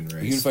as a human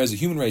race. Unify as a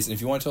human race, and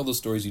if you want to tell those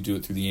stories, you do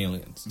it through the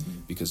aliens.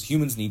 Because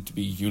humans need to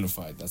be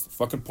unified. That's the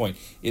fucking point.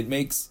 It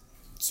makes...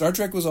 Star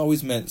Trek was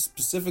always meant,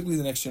 specifically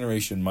the Next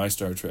Generation, my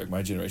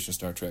generation of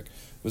Star Trek,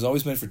 was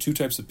always meant for two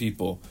types of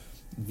people.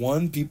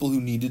 One, people who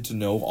needed to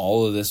know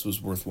all of this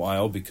was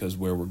worthwhile because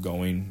where we're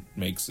going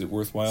makes it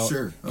worthwhile.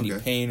 Sure, okay.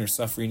 Any pain or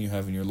suffering you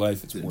have in your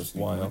life, it's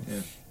worthwhile.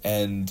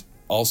 And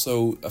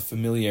also a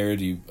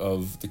familiarity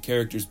of the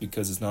characters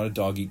because it's not a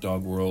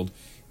dog-eat-dog world.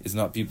 It's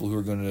not people who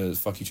are going to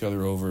fuck each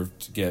other over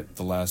to get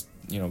the last,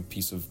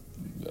 piece of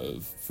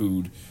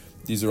food.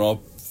 These are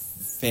all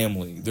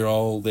family. They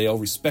all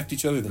respect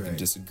each other. They can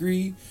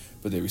disagree,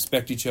 but they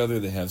respect each other.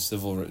 They have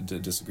civil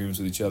disagreements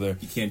with each other.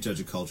 You can't judge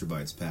a culture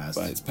by its past.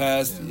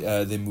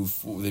 Yeah. They move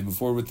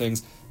forward with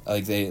things.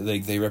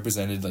 They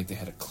represented, like, they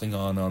had a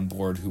Klingon on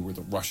board who were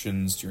the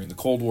Russians during the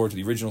Cold War to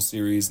the original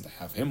series, and they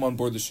have him on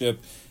board the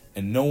ship,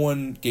 and no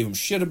one gave him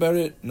shit about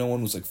it. No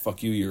one was like,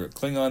 fuck you, you're a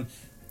Klingon.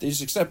 They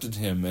just accepted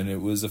him, and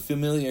it was a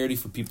familiarity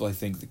for people, I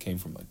think, that came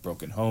from, like,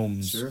 broken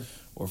homes, Sure.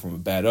 or from a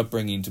bad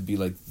upbringing, to be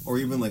like... Or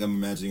even, like, I'm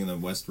imagining in the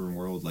Western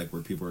world, like,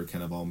 where people are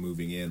kind of all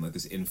moving in, like,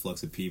 this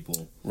influx of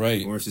people.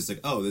 Right. Or it's just like,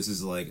 oh, this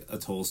is, like, a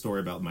total story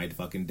about my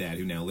fucking dad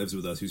who now lives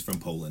with us, who's from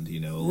Poland, you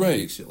know?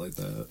 Right. Like, shit like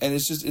that. And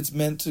it's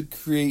meant to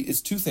create...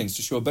 It's two things,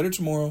 to show a better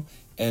tomorrow,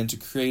 and to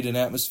create an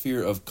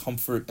atmosphere of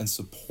comfort and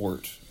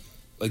support.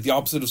 Like, the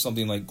opposite of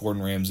something like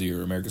Gordon Ramsay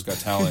or America's Got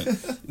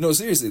Talent. No,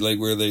 seriously, like,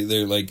 where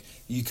they're like,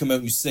 you come out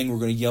and you sing, we're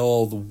going to yell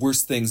all the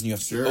worst things, and you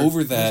have to get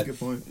over that. That's a good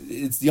point.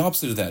 It's the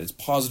opposite of that. It's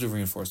positive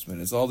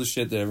reinforcement. It's all the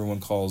shit that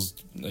everyone calls,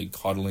 like,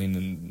 coddling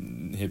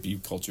and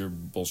hippie culture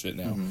bullshit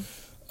now.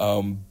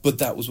 Mm-hmm. But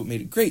that was what made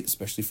it great,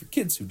 especially for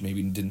kids who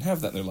maybe didn't have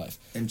that in their life.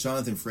 And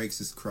Jonathan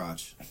Frakes'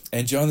 crotch.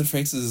 And Jonathan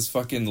Frakes' his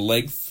fucking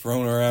leg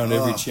thrown around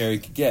every chair he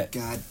could get.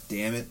 God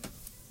damn it.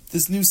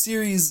 This new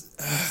series,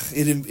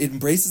 it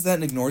embraces that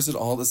and ignores it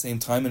all at the same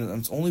time, and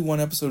it's only one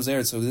episode is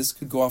aired, so this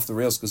could go off the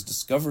rails, because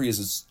Discovery is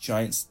a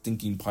giant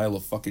stinking pile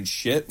of fucking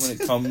shit when it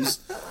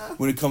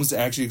comes to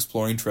actually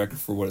exploring Trek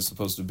for what it's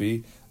supposed to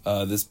be.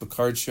 This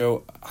Picard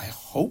show, I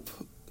hope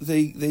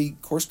they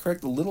course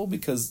correct a little,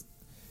 because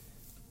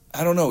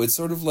I don't know, it's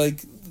sort of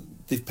like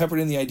they've peppered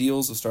in the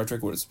ideals of Star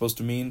Trek, what it's supposed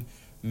to mean,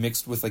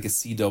 mixed with like a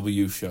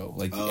CW show,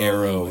 like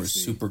Arrow or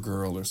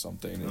Supergirl or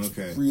something.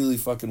 It's really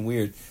fucking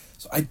weird.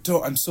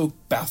 So I'm so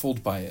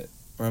baffled by it.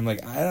 Where I'm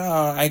like,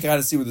 I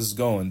gotta see where this is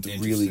going to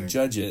really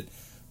judge it.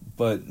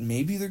 But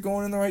maybe they're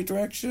going in the right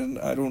direction.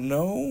 I don't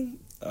know.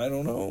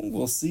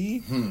 We'll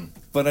see.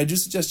 But I do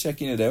suggest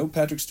checking it out.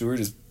 Patrick Stewart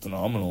is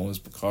phenomenal as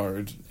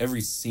Picard.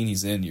 Every scene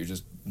he's in, you're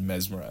just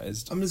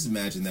mesmerized. I'm just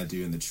imagining that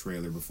dude in the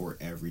trailer before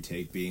every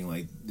take being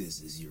like,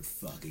 this is your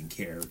fucking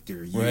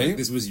character. Right?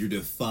 This was your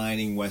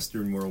defining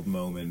Western world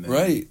moment, man.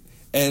 Right.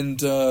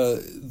 And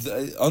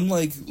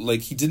unlike,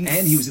 like, he didn't...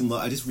 And he was in...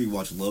 I just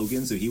rewatched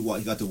Logan, so he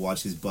got to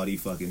watch his buddy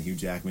fucking Hugh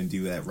Jackman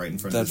do that right in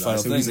front of his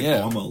eyes. So he's like,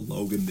 oh, I'm going to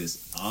Logan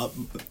this up.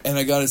 And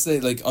I gotta say,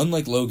 like,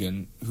 unlike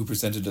Logan, who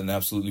presented an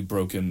absolutely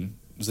broken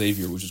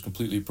Xavier, which is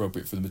completely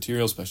appropriate for the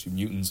material, especially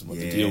mutants and what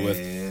they deal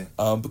with,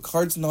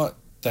 Picard's not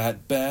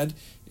that bad.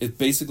 It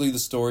basically, the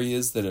story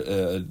is that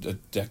a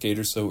decade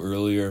or so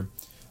earlier...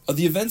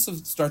 the events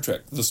of Star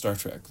Trek,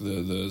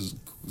 the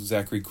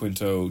Zachary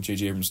Quinto,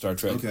 J.J. Abrams Star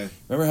Trek. Okay.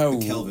 Remember how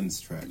the Kelvin's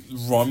Trek.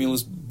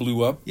 Romulus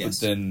blew up, yes.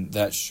 But then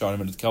that shot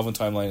him into the Kelvin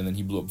timeline, and then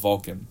he blew up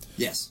Vulcan.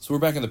 Yes. So we're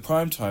back in the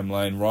Prime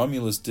timeline.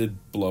 Romulus did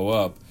blow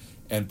up,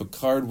 and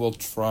Picard, while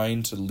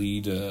trying to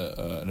lead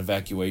an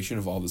evacuation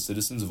of all the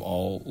citizens of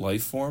all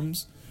life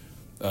forms,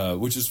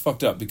 which is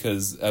fucked up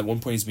because at one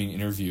point he's being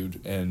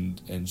interviewed,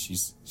 and she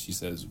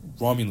says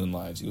Romulan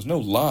lives. He goes, no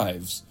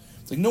lives.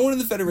 Like, no one in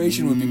the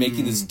Federation would be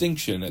making the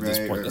distinction at this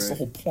point. That's the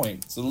whole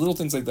point. So little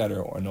things like that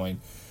are annoying.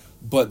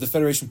 But the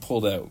Federation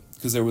pulled out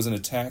because there was an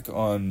attack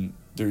on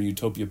their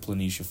Utopia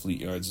Planitia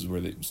fleet yards, is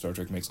where Star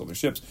Trek makes all their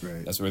ships.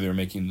 Right. That's where they were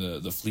making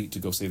the fleet to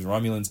go save the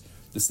Romulans.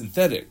 The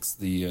synthetics,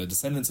 the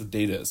descendants of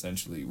Data,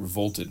 essentially,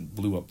 revolted and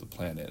blew up the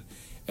planet.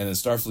 And then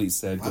Starfleet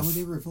said... Why would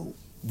they revolt?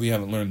 We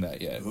haven't learned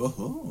that yet.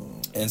 Oh.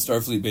 And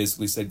Starfleet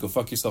basically said, go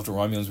fuck yourself to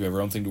Romulans. We have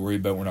our own thing to worry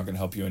about. We're not going to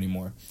help you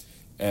anymore.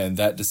 And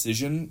that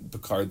decision,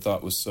 Picard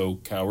thought was so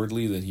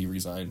cowardly that he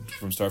resigned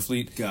from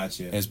Starfleet.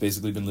 Gotcha. And has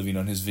basically been living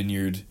on his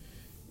vineyard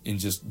in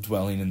just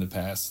dwelling in the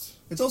past.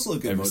 It's also a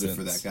good motive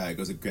for that guy. It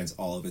goes against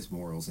all of his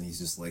morals, and he's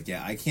just like,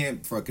 yeah, I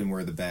can't fucking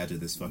wear the badge of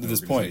this fucking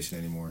organization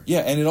anymore.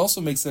 Yeah, and it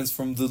also makes sense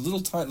from the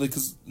little time, like,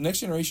 because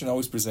Next Generation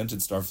always presented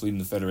Starfleet and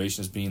the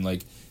Federation as being,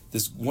 like,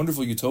 this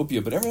wonderful utopia,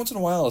 but every once in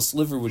a while a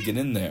sliver would get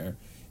in there.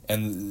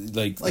 And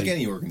like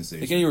any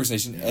organization. Like any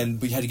organization, and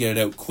we had to get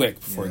it out quick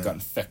before it got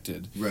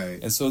infected.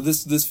 Right. And so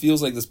this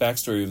feels like this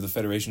backstory of the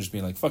Federation just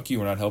being like, fuck you,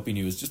 we're not helping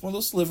you. It's just one of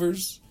those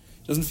slivers.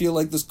 It doesn't feel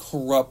like this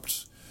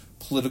corrupt,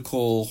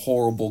 political,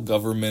 horrible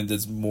government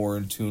that's more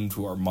in tune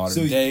to our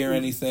modern day or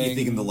anything. You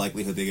thinking the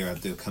likelihood they're going to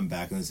have to come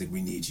back and it's like,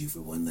 we need you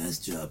for one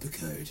last job,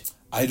 Picard?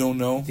 I don't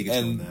know. I think it's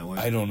going that way.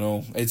 I don't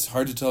know. It's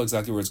hard to tell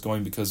exactly where it's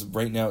going because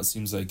right now it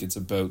seems like it's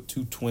about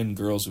two twin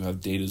girls who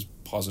have Data's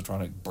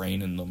positronic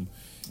brain in them.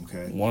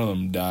 Okay. One of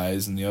them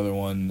dies, and the other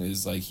one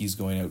is like he's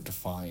going out to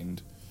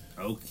find.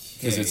 Okay.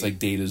 Because it's like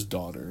Data's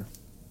daughter.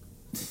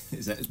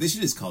 They should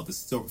just call this.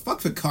 So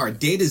fuck Picard.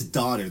 Data's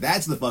daughter.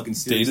 That's the fucking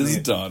series Data's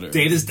name. daughter.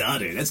 Data's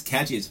daughter. That's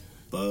catchy as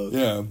fuck.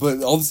 Yeah,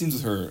 but all the scenes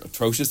with her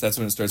atrocious. That's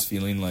when it starts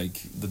feeling like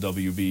the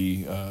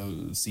WB,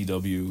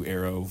 CW,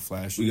 Arrow,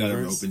 Flash. We gotta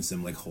universe. open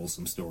some like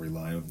wholesome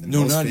storyline.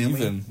 No, not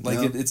even.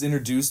 Like it's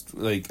introduced.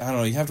 Like I don't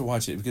know. You have to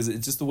watch it because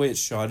it's just the way it's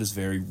shot is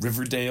very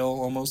Riverdale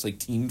almost, like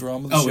teen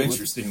drama.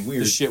 Interesting.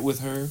 Weird. The shit with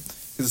her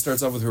because it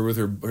starts off with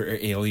her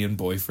alien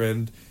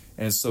boyfriend.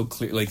 And it's so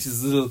clear, like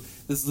this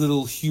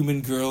little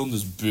human girl and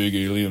this big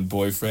alien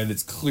boyfriend.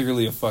 It's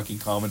clearly a fucking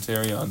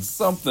commentary on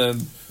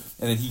something.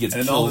 and then he gets And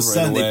then killed all of a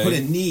sudden, right they away. put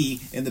a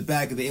knee in the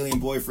back of the alien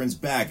boyfriend's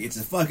back. It's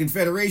a fucking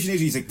Federation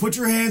agent. He's like, put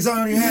your hands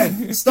on your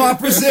head.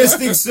 Stop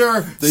resisting,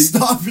 sir.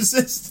 Stop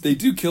resisting. They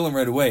do kill him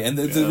right away, and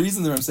the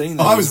reason that I'm saying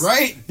that Oh, I was is-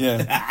 right.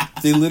 Yeah,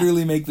 they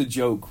literally make the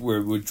joke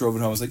where drove it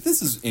home. I was like,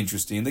 this is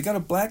interesting. They got a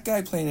black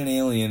guy playing an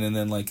alien, and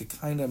then like a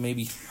kind of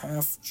maybe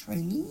half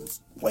Chinese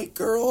white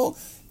girl.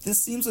 This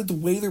seems like the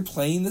way they're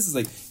playing this is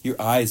like your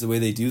eyes, the way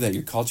they do that.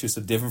 Your culture is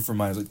so different from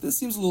mine. I was like, this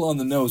seems a little on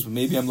the nose, but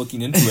maybe I'm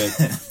looking into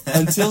it.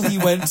 Until he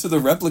went to the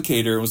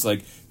replicator and was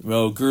like,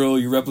 well, girl,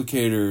 your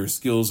replicator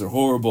skills are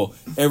horrible.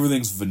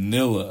 Everything's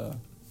vanilla.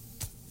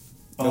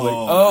 They're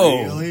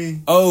like,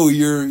 Really? oh,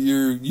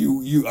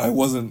 you. I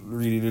wasn't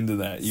reading into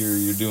that.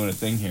 You're doing a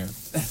thing here.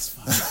 That's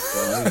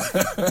fucking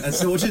funny. And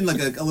so watching like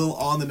a little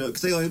on the note,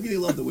 because I really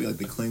love the way like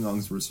the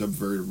Klingons were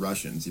subverted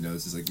Russians. You know,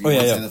 it's just like we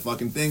had the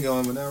fucking thing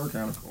going, but now we're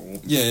kind of cool.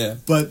 Yeah.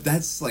 But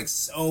that's like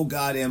so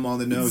goddamn on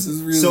the nose. This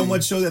is really- So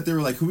much so that they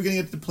were like, who are we gonna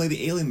get to play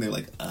the alien? They're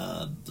like,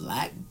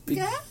 black Big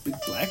guy.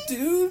 black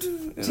dude.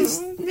 You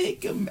Just know?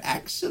 make him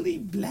actually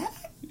black.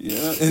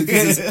 Yeah, and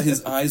 'cause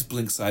his eyes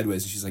blink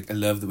sideways, and she's like, "I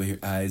love the way your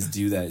eyes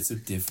do that. It's so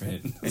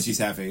different." And she's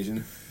half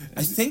Asian.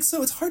 I think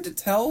so. It's hard to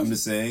tell. I'm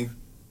just saying,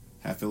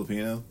 half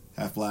Filipino,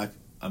 half black.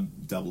 I'm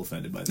double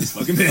offended by this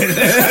fucking bit.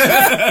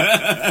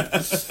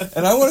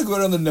 And I want to go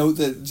out on the note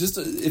that just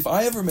if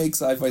I ever make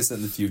sci-fi set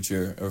in the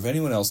future, or if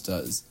anyone else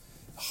does,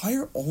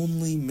 hire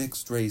only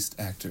mixed-race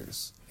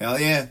actors. Hell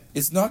yeah.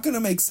 It's not going to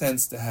make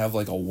sense to have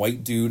like a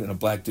white dude and a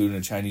black dude and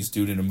a Chinese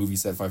dude in a movie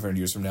set 500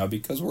 years from now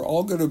because we're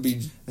all going to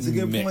be That's a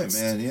good mixed. point,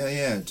 man.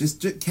 Yeah.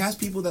 Just cast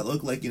people that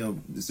look like,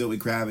 Zoe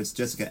Kravitz,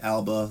 Jessica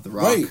Alba, The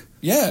Rock. Right,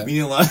 yeah.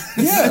 Meaning a lot.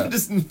 Yeah.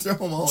 Just throw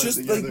them all Just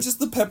together. like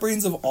the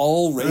pepperings of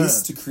all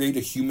race Yeah. to create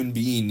a human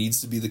being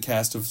needs to be the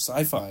cast of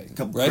sci-fi. a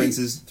couple right?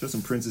 princes. Throw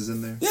some princes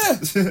in there. Yeah,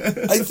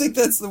 I think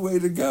that's the way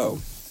to go.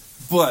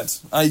 But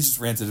I just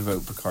ranted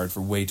about Picard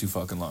for way too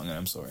fucking long, and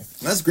I'm sorry.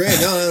 That's great.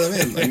 No,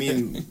 I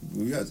mean,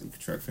 we got some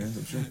Trek fans,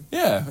 I'm sure.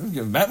 Yeah,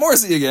 Matt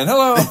Morrissey again.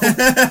 Hello.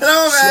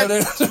 Hello, Shout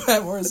out to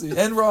Matt Morrissey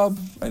and Rob.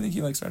 I think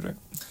he likes Star Trek.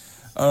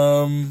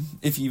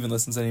 If he even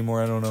listens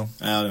anymore, I don't know.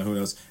 I don't know, who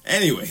knows.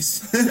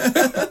 Anyways.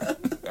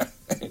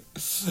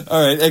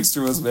 All right,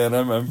 extras, man.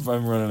 I'm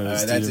running out of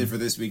steam. That's it for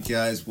this week,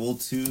 guys. We'll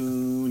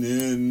tune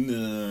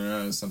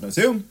in sometime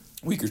soon.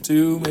 Week or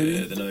two, maybe.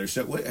 With another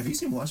show. What, have you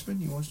seen Watchmen?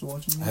 You watched the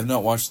Watchmen? I have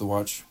not watched The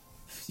Watch.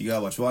 You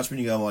gotta watch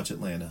Watchmen. You gotta watch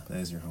Atlanta. That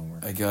is your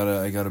homework. I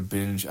gotta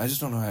binge. I just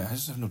don't know. I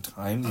just have no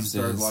time I've these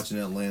started days. watching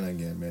Atlanta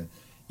again, man.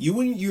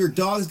 When your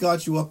dog's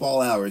got you up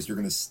all hours, you're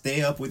gonna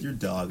stay up with your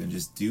dog and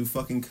just do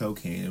fucking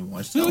cocaine and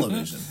watch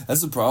television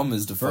That's the problem.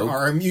 Is to for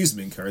our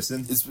amusement,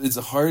 Carson. It's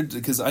hard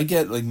because I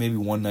get like maybe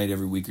one night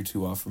every week or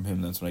two off from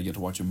him. That's when I get to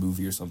watch a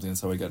movie or something.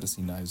 That's how I got to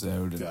see Knives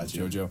Out and Gotcha.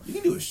 JoJo. You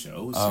can do a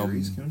show, a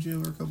series, can't you,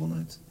 over a couple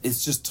nights?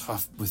 It's just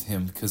tough with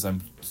him because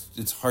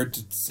it's hard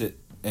to sit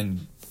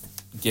and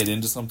get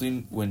into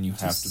something when you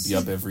have to be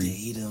up every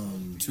date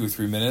 'em. 2 or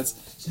 3 minutes.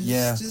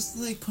 Yeah, Just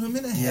like put him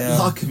in a Yeah.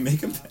 headlock and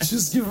make him.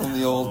 just give him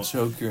the old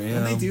choker. Yeah,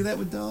 And they do that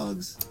with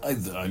dogs. Give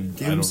him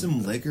don't-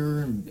 some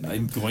liquor. And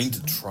I'm going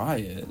to try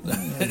it.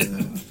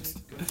 It's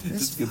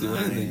Just get through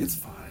fine. everything. It's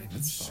fine.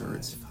 It's Sure, fine.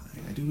 it's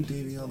fine. I do with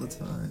Davey all the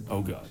time. Oh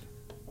god.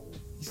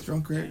 He's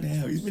drunk right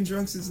now. He's been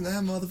drunk since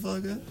that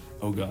motherfucker.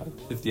 Oh god.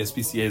 If the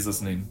SPCA is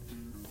listening,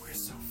 we're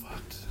so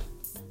fucked.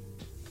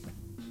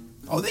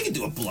 Oh, they can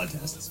do a blood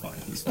test. It's fine.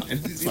 He's fine.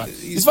 He's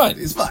fine.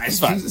 He's fine. He's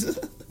fine.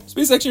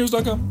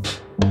 SpaceXnews.com.